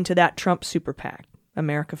into that Trump super PAC,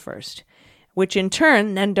 America First, which in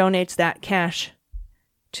turn then donates that cash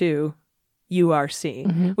to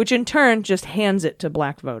URC, which in turn just hands it to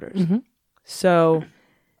black voters. So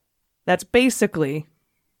that's basically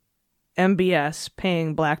MBS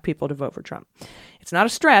paying black people to vote for Trump. It's not a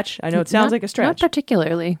stretch. I know it sounds like a stretch. Not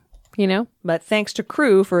particularly, you know. But thanks to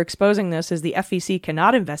Crew for exposing this, as the FEC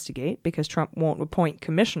cannot investigate because Trump won't appoint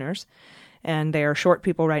commissioners. And they are short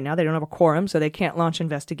people right now. They don't have a quorum, so they can't launch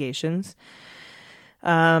investigations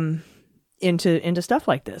into stuff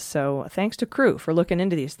like this. So thanks to Crew for looking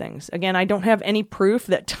into these things. Again, I don't have any proof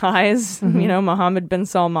that ties, Mohammed bin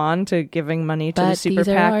Salman to giving money to the super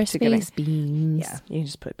PAC. To giving beans. Yeah, you can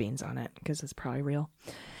just put beans on it because it's probably real.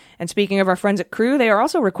 And speaking of our friends at Crew, they are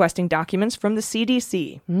also requesting documents from the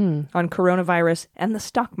CDC on coronavirus and the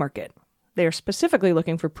stock market. They are specifically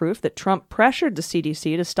looking for proof that Trump pressured the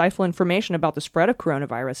CDC to stifle information about the spread of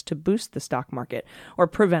coronavirus to boost the stock market or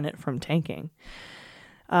prevent it from tanking.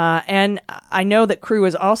 And I know that Crew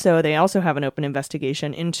is they also have an open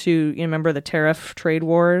investigation into, you remember the tariff trade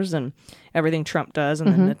wars and everything Trump does, and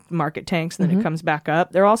then the market tanks, and then it comes back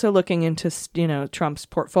up. They're also looking into, Trump's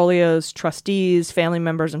portfolios, trustees, family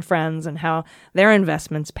members, and friends, and how their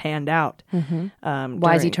investments panned out.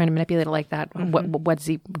 Why is he trying to manipulate it like that? What's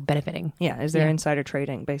he benefiting? Yeah, is there insider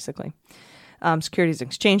trading, basically? Securities and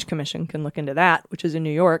Exchange Commission can look into that, which is in New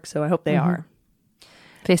York, so I hope they are.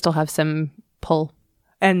 They still have some pull.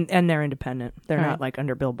 And they're independent. They're not like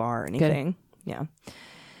under Bill Barr or anything. Good. Yeah.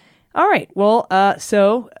 All right. Well,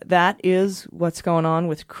 so that is what's going on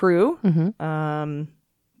with Crew. And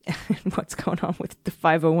what's going on with the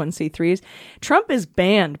 501c3s. Trump is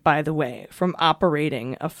banned, by the way, from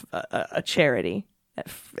operating a charity.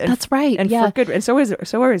 That's right. And for good. And so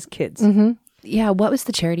are his kids. Yeah. What was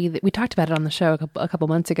the charity that we talked about it on the show a couple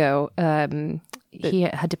months ago? He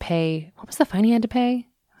had to pay. What was the fine he had to pay?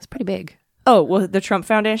 It was pretty big. Oh, well, the Trump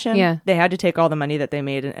Foundation? Yeah. They had to take all the money that they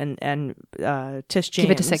made and Tish James. Give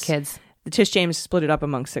it to sick kids. Tish James split it up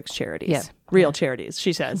among 6 charities. Yeah. Real charities,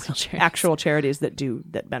 she says. Real charities. Actual charities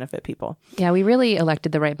that benefit people. Yeah, we really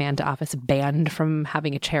elected the right man to office, banned from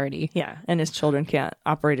having a charity. Yeah, and his children can't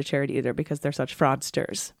operate a charity either because they're such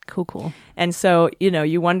fraudsters. Cool. And so,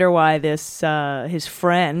 you wonder why this, his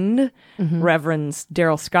friend, Reverend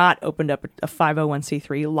Daryl Scott, opened up a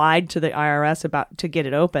 501c3, lied to the IRS to get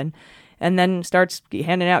it open, and then starts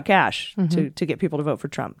handing out cash to get people to vote for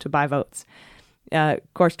Trump, to buy votes. Of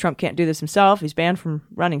course, Trump can't do this himself. He's banned from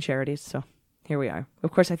running charities, so here we are.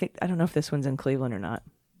 Of course, I don't know if this one's in Cleveland or not.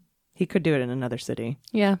 He could do it in another city.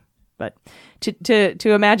 Yeah. But to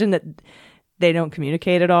imagine that they don't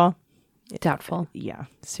communicate at all. Doubtful. Yeah,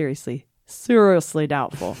 seriously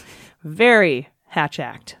doubtful. Very Hatch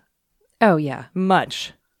Act. Oh, yeah.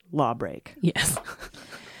 Much law break. Yes.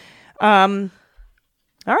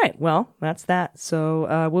 All right. Well, that's that.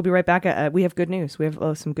 So we'll be right back. We have good news. We have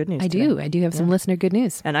some good news. I do have some listener good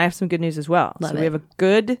news. And I have some good news as well. Love so it. we have a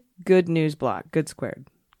good news block. Good squared.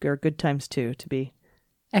 Or good times 2 to be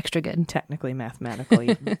Extra good. Technically,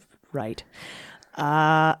 mathematically, right.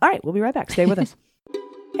 All right, we'll be right back. Stay with us.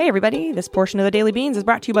 Hey everybody, this portion of the Daily Beans is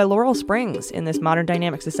brought to you by Laurel Springs. In this modern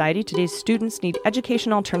dynamic society, today's students need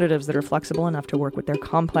education alternatives that are flexible enough to work with their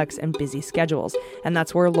complex and busy schedules. And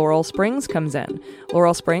that's where Laurel Springs comes in.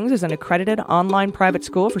 Laurel Springs is an accredited online private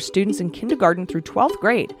school for students in kindergarten through 12th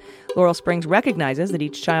grade. Laurel Springs recognizes that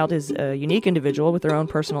each child is a unique individual with their own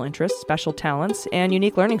personal interests, special talents, and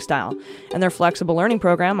unique learning style. And their flexible learning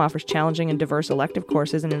program offers challenging and diverse elective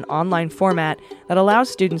courses in an online format that allows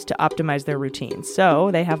students to optimize their routines.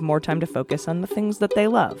 So they have more time to focus on the things that they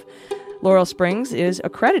love. Laurel Springs is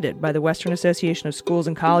accredited by the Western Association of Schools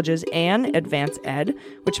and Colleges and Advanced Ed,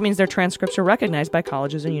 which means their transcripts are recognized by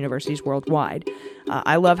colleges and universities worldwide.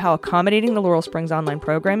 I love how accommodating the Laurel Springs online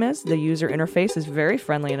program is. The user interface is very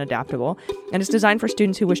friendly and adaptable, and it's designed for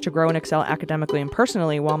students who wish to grow and excel academically and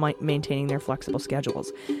personally while maintaining their flexible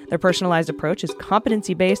schedules. Their personalized approach is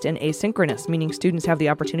competency-based and asynchronous, meaning students have the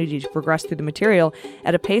opportunity to progress through the material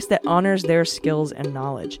at a pace that honors their skills and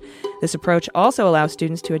knowledge. This approach also allows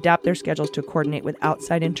students to adapt their schedules to coordinate with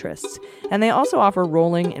outside interests. And they also offer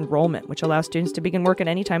rolling enrollment, which allows students to begin work at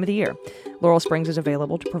any time of the year. Laurel Springs is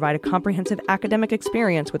available to provide a comprehensive academic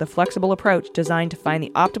experience with a flexible approach designed to find the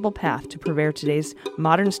optimal path to prepare today's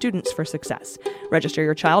modern students for success. Register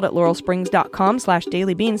your child at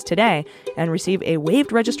laurelsprings.com/dailybeans today and receive a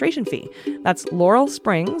waived registration fee. That's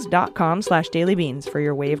laurelsprings.com/dailybeans for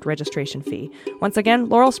your waived registration fee. Once again,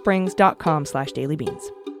 laurelsprings.com/dailybeans.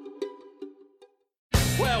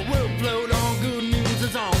 Well, we'll float on, good news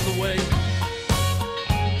is on the way.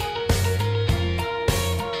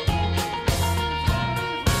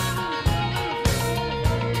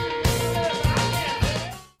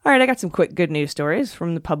 All right, I got some quick good news stories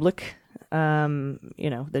from the public,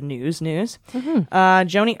 the news.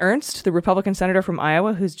 Joni Ernst, the Republican senator from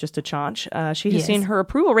Iowa, who's just a chaunch, she has seen her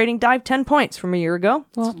approval rating dive 10 points from a year ago.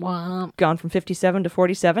 Gone from 57 to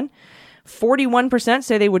 47. 41%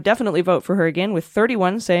 say they would definitely vote for her again, with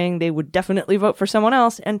 31% saying they would definitely vote for someone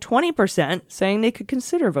else, and 20% saying they could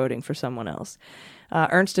consider voting for someone else.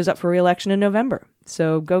 Ernst is up for re-election in November,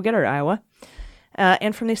 so go get her, Iowa.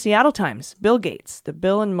 And from the Seattle Times, Bill Gates, the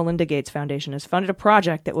Bill and Melinda Gates Foundation, has funded a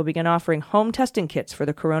project that will begin offering home testing kits for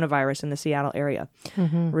the coronavirus in the Seattle area.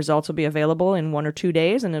 Results will be available in 1 or 2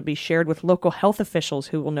 days, and it'll be shared with local health officials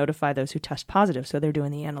who will notify those who test positive, so they're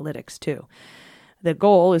doing the analytics too. The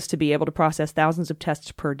goal is to be able to process thousands of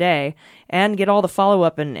tests per day and get all the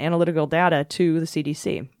follow-up and analytical data to the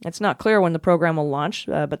CDC. It's not clear when the program will launch,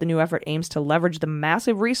 but the new effort aims to leverage the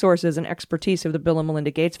massive resources and expertise of the Bill and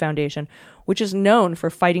Melinda Gates Foundation, which is known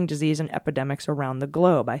for fighting disease and epidemics around the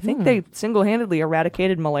globe. I think they single-handedly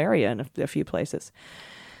eradicated malaria in a few places.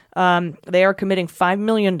 They are committing $5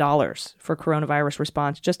 million for coronavirus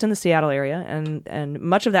response just in the Seattle area, and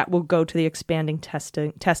much of that will go to the expanding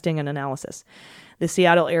testing and analysis. The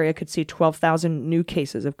Seattle area could see 12,000 new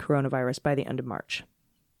cases of coronavirus by the end of March.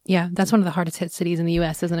 Yeah, that's one of the hardest hit cities in the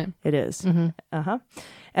U.S., isn't it? It is. And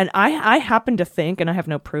I happen to think, and I have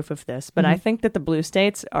no proof of this, but I think that the blue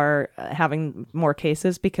states are having more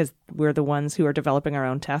cases because we're the ones who are developing our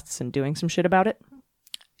own tests and doing some shit about it.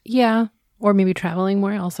 Yeah, or maybe traveling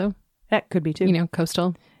more also. That could be too.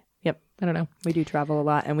 Coastal. Yep. I don't know. We do travel a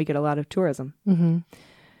lot, and we get a lot of tourism.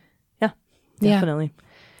 Yeah, Yeah. definitely.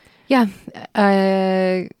 Yeah.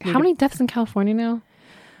 How many deaths in California now?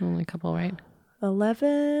 Only a couple, right?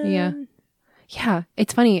 11? Yeah. Yeah.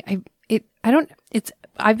 It's funny. I've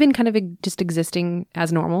been kind of just existing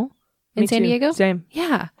as normal in Me San too. Diego. Same.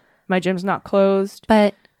 Yeah. My gym's not closed.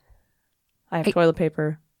 But I have toilet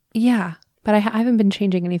paper. yeah, but I haven't been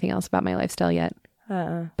changing anything else about my lifestyle yet.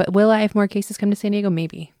 But will I have more cases come to San Diego?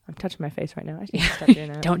 Maybe. I'm touching my face right now. I need to stop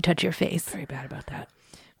doing that. Don't touch your face. Very bad about that.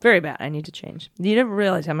 Very bad. I need to change. You never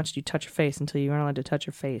realize how much you touch your face until you aren't allowed to touch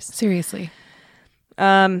your face. Seriously.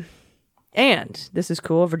 And this is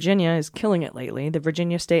cool. Virginia is killing it lately. The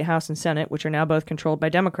Virginia State House and Senate, which are now both controlled by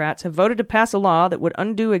Democrats, have voted to pass a law that would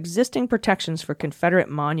undo existing protections for Confederate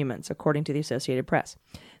monuments, according to the Associated Press.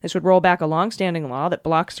 This would roll back a long-standing law that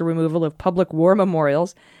blocks the removal of public war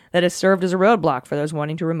memorials that has served as a roadblock for those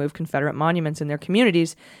wanting to remove Confederate monuments in their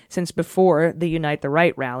communities since before the Unite the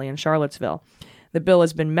Right rally in Charlottesville. The bill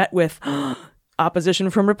has been met with opposition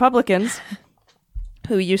from Republicans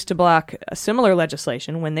who used to block a similar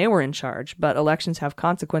legislation when they were in charge, but elections have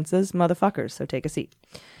consequences, motherfuckers, so take a seat.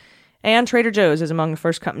 And Trader Joe's is among the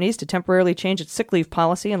first companies to temporarily change its sick leave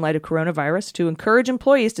policy in light of coronavirus to encourage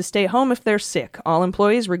employees to stay home if they're sick. All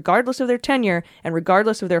employees, regardless of their tenure and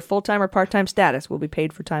regardless of their full-time or part-time status, will be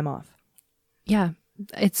paid for time off. Yeah.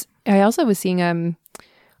 I also was seeing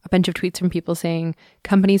a bunch of tweets from people saying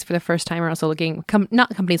companies for the first time are also looking,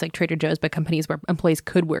 not companies like Trader Joe's, but companies where employees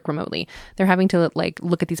could work remotely. They're having to like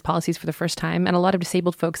look at these policies for the first time. And a lot of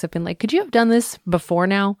disabled folks have been like, could you have done this before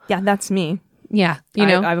now? Yeah, that's me. Yeah. You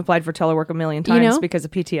know, I've applied for telework a million times, you know? because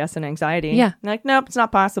of PTS and anxiety. Yeah. Like, nope, it's not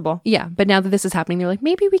possible. Yeah. But now that this is happening, they're like,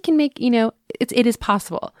 maybe we can make, it is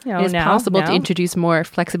possible. You know, it is possible to now. introduce more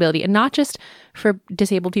flexibility, and not just for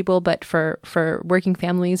disabled people, but for working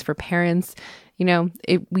families, for parents.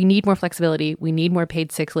 We need more flexibility. We need more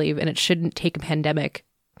paid sick leave, and it shouldn't take a pandemic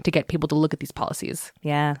to get people to look at these policies.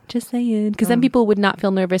 Yeah. Just saying. Because then people would not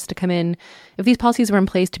feel nervous to come in. If these policies were in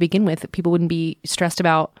place to begin with, people wouldn't be stressed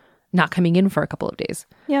about not coming in for a couple of days.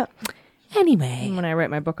 Yeah. Anyway. When I write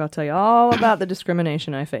my book, I'll tell you all about the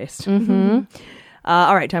discrimination I faced. Mm-hmm.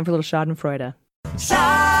 All right, time for a little Schadenfreude.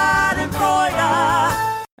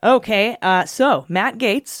 Schadenfreude! Okay, so Matt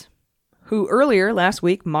Gaetz, who earlier last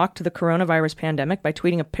week mocked the coronavirus pandemic by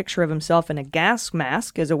tweeting a picture of himself in a gas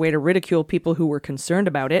mask as a way to ridicule people who were concerned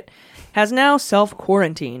about it, has now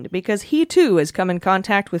self-quarantined because he too has come in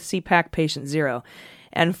contact with CPAC patient zero.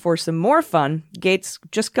 And for some more fun, Gaetz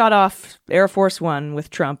just got off Air Force One with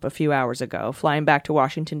Trump a few hours ago, flying back to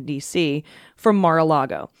Washington, D.C. from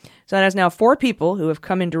Mar-a-Lago. So that has now 4 people who have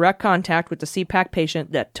come in direct contact with the CPAC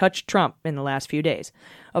patient that touched Trump in the last few days.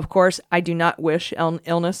 Of course, I do not wish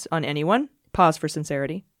illness on anyone. Pause for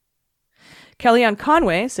sincerity. Kellyanne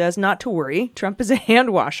Conway says not to worry. Trump is a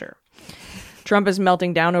hand washer. Trump is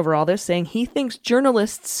melting down over all this, saying he thinks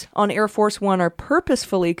journalists on Air Force One are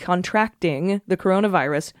purposefully contracting the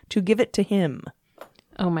coronavirus to give it to him.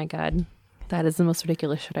 Oh my God. That is the most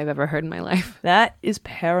ridiculous shit I've ever heard in my life. That is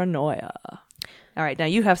paranoia. All right, now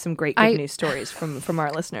you have some great good news stories from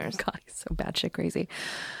our listeners. God, he's so batshit crazy.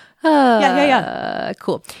 Yeah.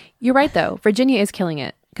 Cool. You're right, though. Virginia is killing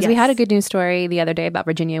it. Because we Yes. had a good news story the other day about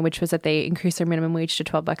Virginia, which was that they increased their minimum wage to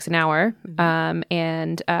 $12 an hour.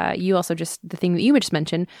 And you also the thing that you just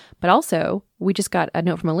mentioned, but also we just got a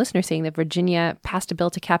note from a listener saying that Virginia passed a bill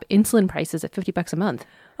to cap insulin prices at $50 a month.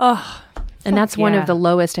 Oh, and that's one yeah. of the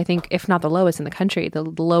lowest, I think, if not the lowest in the country, the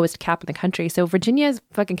lowest cap in the country. So Virginia is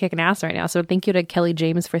fucking kicking ass right now. So thank you to Kelly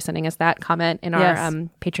James for sending us that comment in our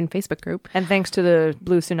patron Facebook group. And thanks to the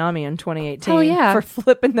Blue Tsunami in 2018 Hell yeah. for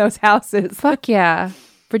flipping those houses. Fuck yeah.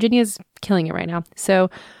 Virginia's killing it right now. So a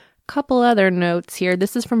couple other notes here.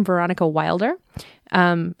 This is from Veronica Wilder.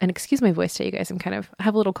 And excuse my voice today, you guys. I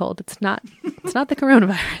have a little cold. It's not the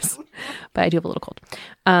coronavirus, but I do have a little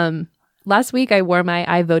cold. Last week, I wore my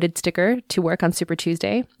I voted sticker to work on Super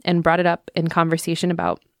Tuesday and brought it up in conversation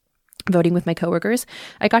about voting with my coworkers.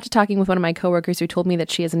 I got to talking with one of my coworkers who told me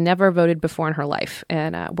that she has never voted before in her life.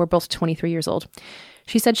 And we're both 23 years old.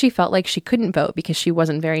 She said she felt like she couldn't vote because she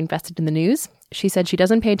wasn't very invested in the news. She said she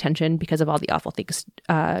doesn't pay attention because of all the awful things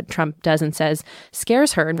Trump does and says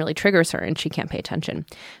scares her and really triggers her, and she can't pay attention.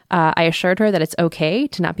 I assured her that it's okay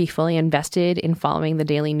to not be fully invested in following the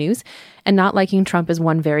daily news, and not liking Trump is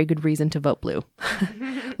one very good reason to vote blue.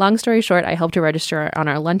 Long story short, I helped her register on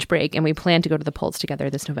our lunch break, and we plan to go to the polls together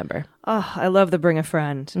this November. Oh, I love the bring a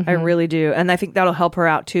friend. Mm-hmm. I really do. And I think that'll help her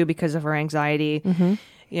out too because of her anxiety. Mm-hmm.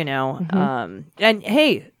 And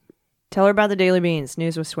hey, tell her about the Daily Beans,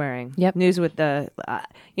 news with swearing. Yep. News with the,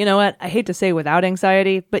 you know what? I hate to say without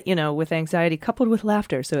anxiety, but with anxiety coupled with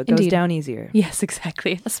laughter. So it goes down easier. Yes,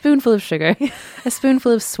 exactly. A spoonful of sugar, a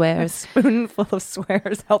spoonful of swears. A spoonful of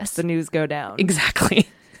swears helps the news go down. Exactly.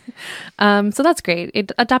 So that's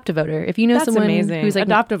great. Adopt a voter. If you know someone amazing. who's like,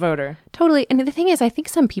 adopt a voter. Totally. And the thing is, I think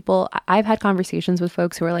some people, I've had conversations with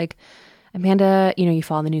folks who are like, Amanda, you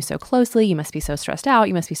follow the news so closely. You must be so stressed out.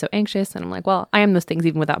 You must be so anxious. And I'm like, well, I am those things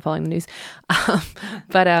even without following the news.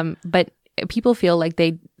 But people feel like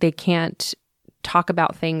they can't talk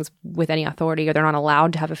about things with any authority, or they're not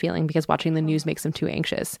allowed to have a feeling because watching the news makes them too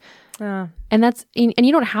anxious. And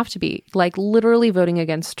you don't have to be. Like, literally voting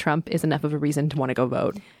against Trump is enough of a reason to want to go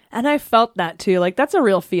vote. And I felt that too. Like, that's a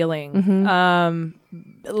real feeling. Mm-hmm.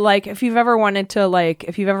 Like, if you've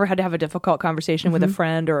ever had to have a difficult conversation mm-hmm. with a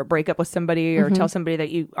friend, or a breakup with somebody, or mm-hmm. tell somebody that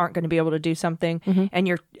you aren't going to be able to do something, mm-hmm. and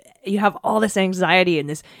you have all this anxiety and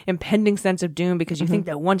this impending sense of doom because you mm-hmm. think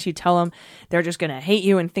that once you tell them, they're just going to hate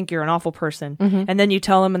you and think you're an awful person. Mm-hmm. And then you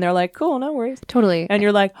tell them and they're like, cool, no worries. Totally. And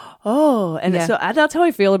you're like, oh. And so that's how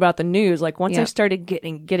I feel about the news. Like, once Yeah. I started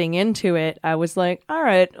getting into it, I was like, all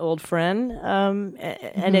right, old friend.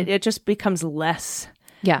 And it just becomes less.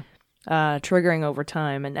 Yeah. triggering over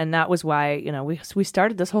time, and that was why we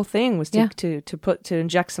started this whole thing was to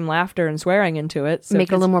inject some laughter and swearing into it, so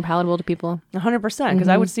Make it a little more palatable to people. 100%. Because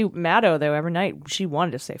I would see Maddo though every night. She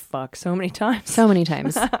wanted to say "fuck" so many times. So many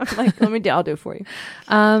times. I'm like, I'll do it for you.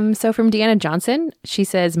 So from Deanna Johnson, she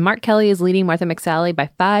says Mark Kelly is leading Martha McSally by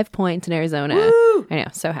 5 points in Arizona. Woo! I know,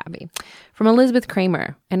 so happy. From Elizabeth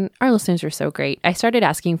Kramer, and our listeners are so great. I started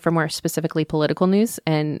asking for more specifically political news,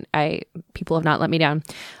 and people have not let me down.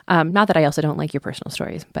 Not that I also don't like your personal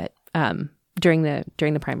stories, but during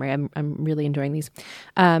the primary, I'm really enjoying these.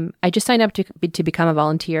 I just signed up to become a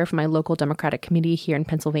volunteer for my local Democratic committee here in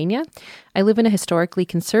Pennsylvania. I live in a historically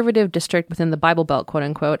conservative district within the Bible Belt, quote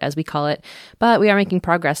unquote, as we call it, but we are making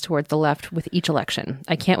progress towards the left with each election.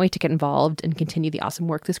 I can't wait to get involved and continue the awesome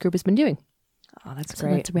work this group has been doing. Oh, that's So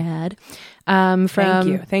great. that's rad.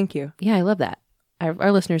 Thank you. Yeah, I love that.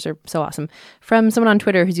 Our listeners are so awesome. From someone on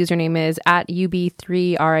Twitter whose username is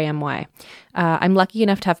 @UB3RAMY. I'm lucky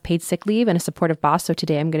enough to have paid sick leave and a supportive boss, so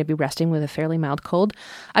today I'm going to be resting with a fairly mild cold.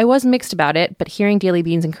 I was mixed about it, but hearing Daily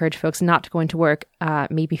Beans encourage folks not to go into work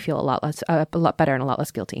made me feel a lot better and a lot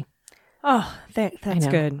less guilty. Oh, that's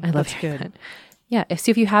good. I love That's good. that. Yeah, so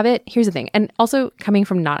if you have it, here's the thing. And also coming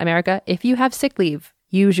from not America, if you have sick leave,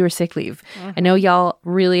 use your sick leave. I know y'all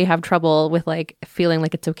really have trouble with feeling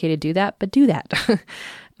like it's okay to do that, but do that.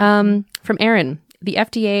 From Aaron, the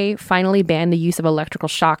FDA finally banned the use of electrical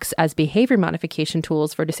shocks as behavior modification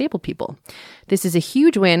tools for disabled people. This is a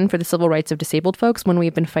huge win for the civil rights of disabled folks, one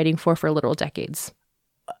we've been fighting for literal decades.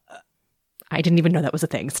 I didn't even know that was a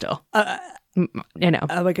thing still. I know.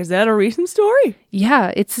 Is that a recent story?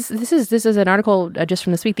 Yeah, this is an article just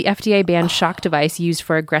from this week. The FDA banned shock device used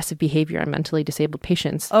for aggressive behavior on mentally disabled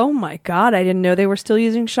patients. Oh my God, I didn't know they were still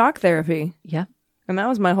using shock therapy. Yeah. And that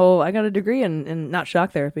was I got a degree in not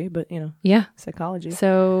shock therapy, but Yeah. psychology.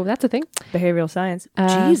 So that's a thing. Behavioral science.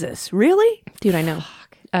 Jesus, really? Dude, I know.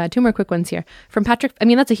 2 more quick ones here. From Patrick, I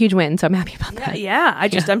mean, that's a huge win, so I'm happy about that. Yeah.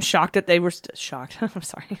 I'm shocked that they were shocked. I'm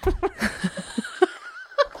sorry.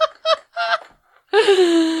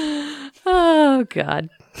 Oh, God.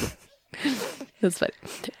 That's funny.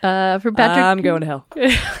 From Patrick. I'm going to hell.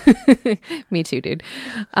 Me too, dude.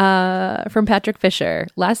 From Patrick Fisher.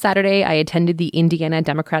 Last Saturday, I attended the Indiana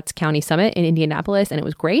Democrats County Summit in Indianapolis, and it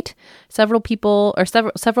was great. Several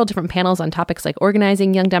different panels on topics like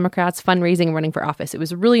organizing young Democrats, fundraising, and running for office. It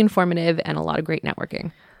was really informative and a lot of great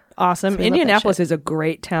networking. Awesome. So we love that Indianapolis shit. is a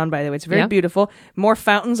great town, by the way. It's very Yeah. beautiful. More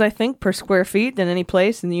fountains, I think, per square feet than any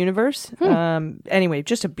place in the universe. Anyway,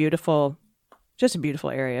 just a beautiful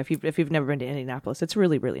area. If you've never been to Indianapolis, it's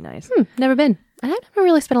really, really nice. Never been. I haven't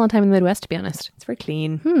really spent a lot of time in the Midwest, to be honest. It's very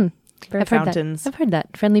clean. Very I've heard fountains. that. I've heard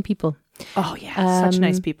that. Friendly people. Oh yeah, such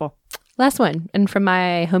nice people. Last one, and from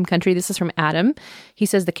my home country, this is from Adam. He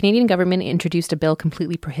says the Canadian government introduced a bill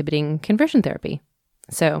completely prohibiting conversion therapy.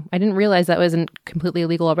 So I didn't realize that wasn't completely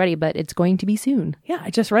illegal already, but it's going to be soon. Yeah, I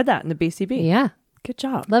just read that in the BCB. Yeah. Good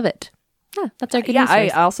job. Love it. Yeah, that's our good Yeah, news. I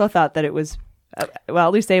stories. also thought that it was. Well,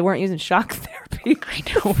 at least they weren't using shock therapy. I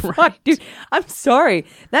know, Fuck, right? dude. I'm sorry.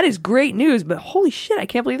 That is great news, but holy shit, I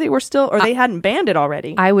can't believe they were still, or they hadn't banned it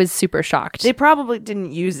already. I was super shocked. They probably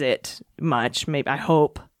didn't use it much. Maybe, I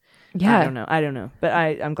hope. Yeah. I don't know. But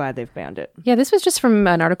I'm glad they've banned it. Yeah, this was just from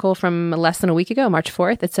an article from less than a week ago, March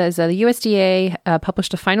 4th. It says the USDA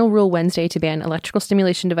published a final rule Wednesday to ban electrical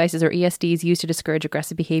stimulation devices, or ESDs, used to discourage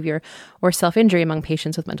aggressive behavior or self-injury among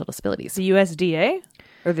patients with mental disabilities. The USDA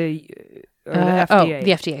or the Oh, FDA?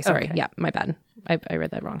 the FDA. Sorry. Okay. Yeah, my bad. I read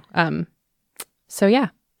that wrong. So yeah.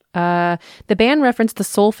 The ban referenced the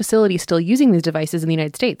sole facility still using these devices in the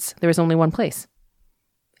United States. There was only one place.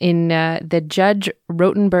 In the Judge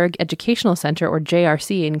Rotenberg Educational Center, or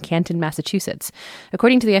JRC, in Canton, Massachusetts.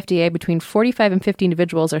 According to the FDA, between 45 and 50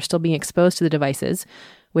 individuals are still being exposed to the devices,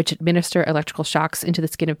 which administer electrical shocks into the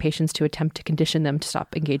skin of patients to attempt to condition them to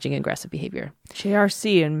stop engaging in aggressive behavior.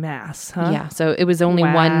 JRC in Mass, huh? Yeah, so it was only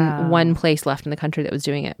Wow. one place left in the country that was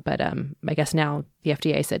doing it, but I guess now the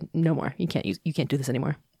FDA said no more. You can't do this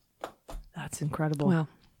anymore. That's incredible. Wow.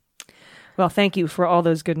 Well, thank you for all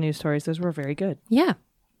those good news stories. Those were very good. Yeah.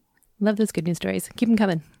 Love those good news stories. Keep them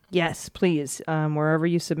coming. Yes, please. Wherever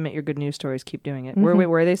you submit your good news stories, keep doing it. Where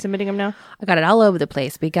are they submitting them now? I got it all over the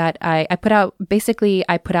place. I put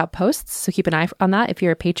out posts, so keep an eye on that. If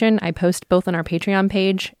you're a patron, I post both on our Patreon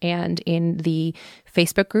page and in the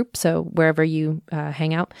Facebook group, so wherever you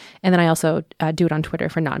hang out. And then I also do it on Twitter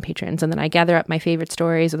for non-patrons. And then I gather up my favorite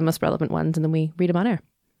stories or the most relevant ones, and then we read them on air.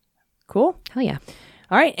 Cool. Hell yeah.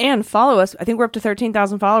 All right, and follow us. I think we're up to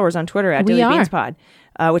 13,000 followers on Twitter at We Daily are. Beans Pod.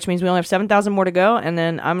 which means we only have 7,000 more to go. And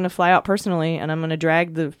then I'm going to fly out personally, and I'm going to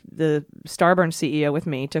drag the Starburn CEO with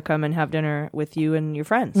me to come and have dinner with you and your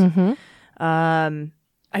friends.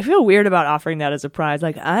 I feel weird about offering that as a prize.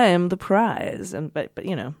 Like, I am the prize. But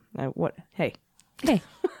you know, what? Hey.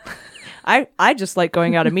 I just like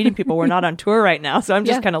going out and meeting people. We're not on tour right now, so I'm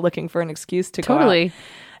just kind of looking for an excuse to go out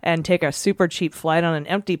and take a super cheap flight on an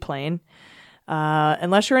empty plane.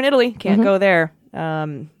 Unless you're in Italy, can't go there.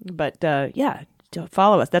 Yeah,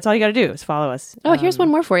 follow us. That's all you got to do is follow us. Oh, here's one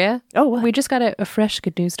more for you. Oh, what? We just got a fresh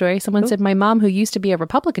good news story. Someone said my mom, who used to be a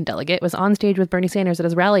Republican delegate, was on stage with Bernie Sanders at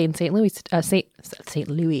his rally in St. Louis. St.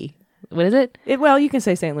 Louis. What is it? Well, you can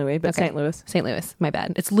say St. Louis, but Okay. St. Louis. St. Louis. My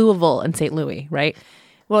bad. It's Louisville and St. Louis, right?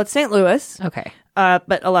 Well, it's St. Louis. Okay.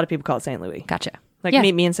 But a lot of people call it St. Louis. Gotcha. Like Yeah.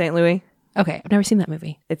 Meet Me in St. Louis. Okay. I've never seen that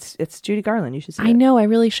movie. It's Judy Garland. You should see it. I know. I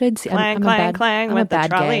really should see. Clang, I'm clang, a bad, clang I'm with a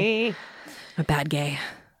bad the gay. trolley. I'm a bad gay.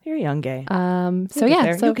 You're a young gay. So You'll yeah, get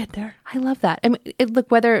there. so You'll get there. I love that. I mean, look,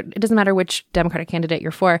 whether it doesn't matter which Democratic candidate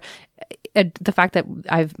you're for, the fact that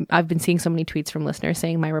I've been seeing so many tweets from listeners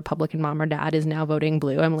saying my Republican mom or dad is now voting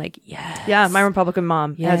blue. I'm like, yes. Yeah, my Republican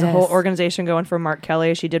mom has a whole Yes. organization going for Mark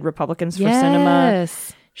Kelly. She did Republicans for Cinema.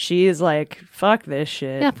 Yes. She is like, fuck this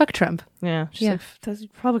shit. Yeah. Fuck Trump. Yeah. She's Yeah. like, those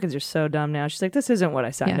Republicans are so dumb now. She's like, this isn't what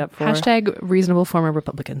I signed Yeah. up for. Hashtag reasonable former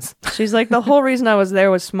Republicans. She's like, the whole reason I was there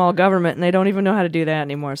was small government, and they don't even know how to do that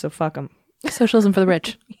anymore. So fuck them. Socialism for the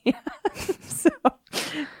rich. So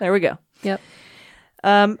there we go. Yep.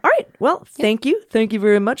 All right. Well, thank you. Thank you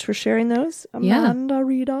very much for sharing those, Yeah. Amanda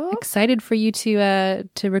Rita. Excited for you to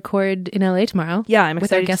record in LA tomorrow. Yeah, I'm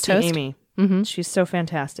with our excited guest to see host. Amy. Mm-hmm. She's so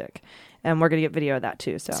fantastic. And we're going to get video of that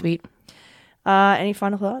too. So Sweet. Any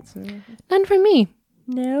final thoughts? None from me.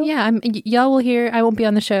 No. Yeah, y'all will hear. I won't be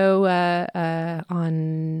on the show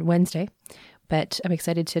on Wednesday, but I'm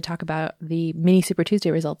excited to talk about the mini Super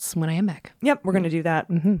Tuesday results when I am back. Yep, we're going to do that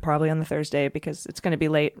probably on the Thursday because it's going to be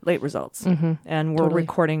late results. And we're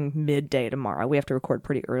recording midday tomorrow. We have to record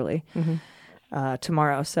pretty early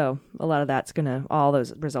tomorrow. So a lot of all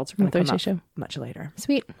those results are going to come Thursday up show. much later.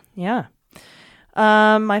 Sweet. Yeah.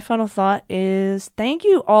 My final thought is thank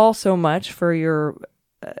you all so much for your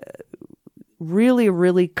really,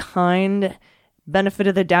 really kind, benefit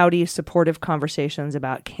of the doubty, supportive conversations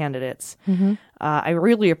about candidates. I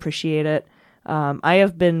really appreciate it. I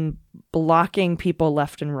have been blocking people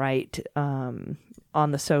left and right on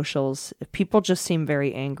the socials. People just seem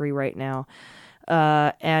very angry right now.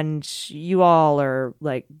 And you all are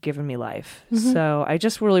like giving me life. So I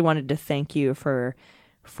just really wanted to thank you for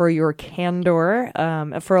your candor,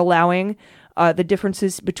 for allowing the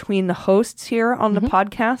differences between the hosts here on the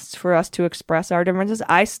podcasts for us to express our differences.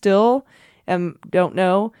 I still don't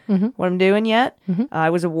know what I'm doing yet. I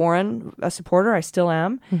was a Warren supporter. I still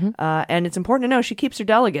am. And it's important to know she keeps her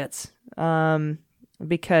delegates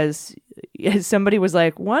because somebody was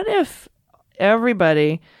like, what if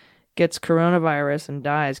everybody gets coronavirus and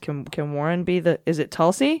dies? Can Warren be is it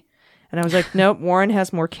Tulsi? And I was like, nope, Warren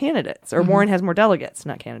has more candidates, or Warren has more delegates,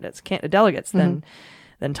 not candidates, delegates than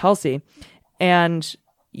Tulsi. And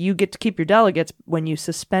you get to keep your delegates when you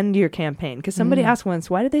suspend your campaign. Because somebody asked once,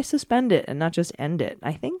 why did they suspend it and not just end it?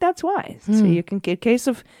 I think that's why. So you can get a case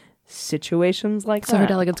of situations like So that. her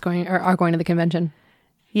delegates are going to the convention.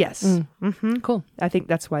 Yes. Cool. I think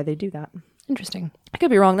that's why they do that. Interesting. I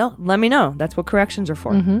could be wrong, though. Let me know. That's what corrections are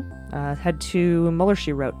for. Head to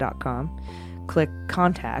MullerSheWrote.com. Click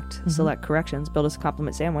contact, select corrections, build us a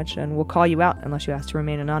compliment sandwich, and we'll call you out unless you ask to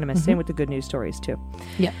remain anonymous. Same with the good news stories, too.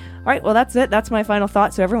 Yeah. All right, well, that's it. That's my final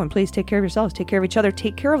thought. So everyone, please take care of yourselves, take care of each other,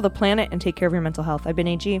 take care of the planet, and take care of your mental health. I've been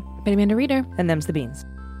AG, Been Amanda Reader. and them's the beans.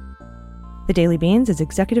 The Daily Beans is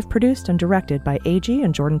executive produced and directed by AG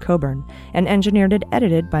and Jordan Coburn, and engineered and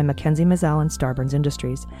edited by Mackenzie Mazzell and Starburns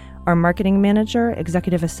Industries. Our marketing manager,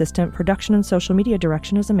 executive assistant, production and social media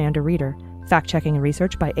direction is Amanda Reader. Fact-checking and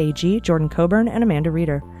research by AG, Jordan Coburn, and Amanda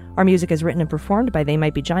Reader. Our music is written and performed by They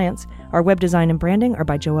Might Be Giants. Our web design and branding are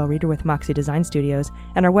by Joelle Reader with Moxie Design Studios,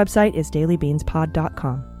 and our website is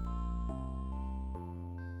dailybeanspod.com.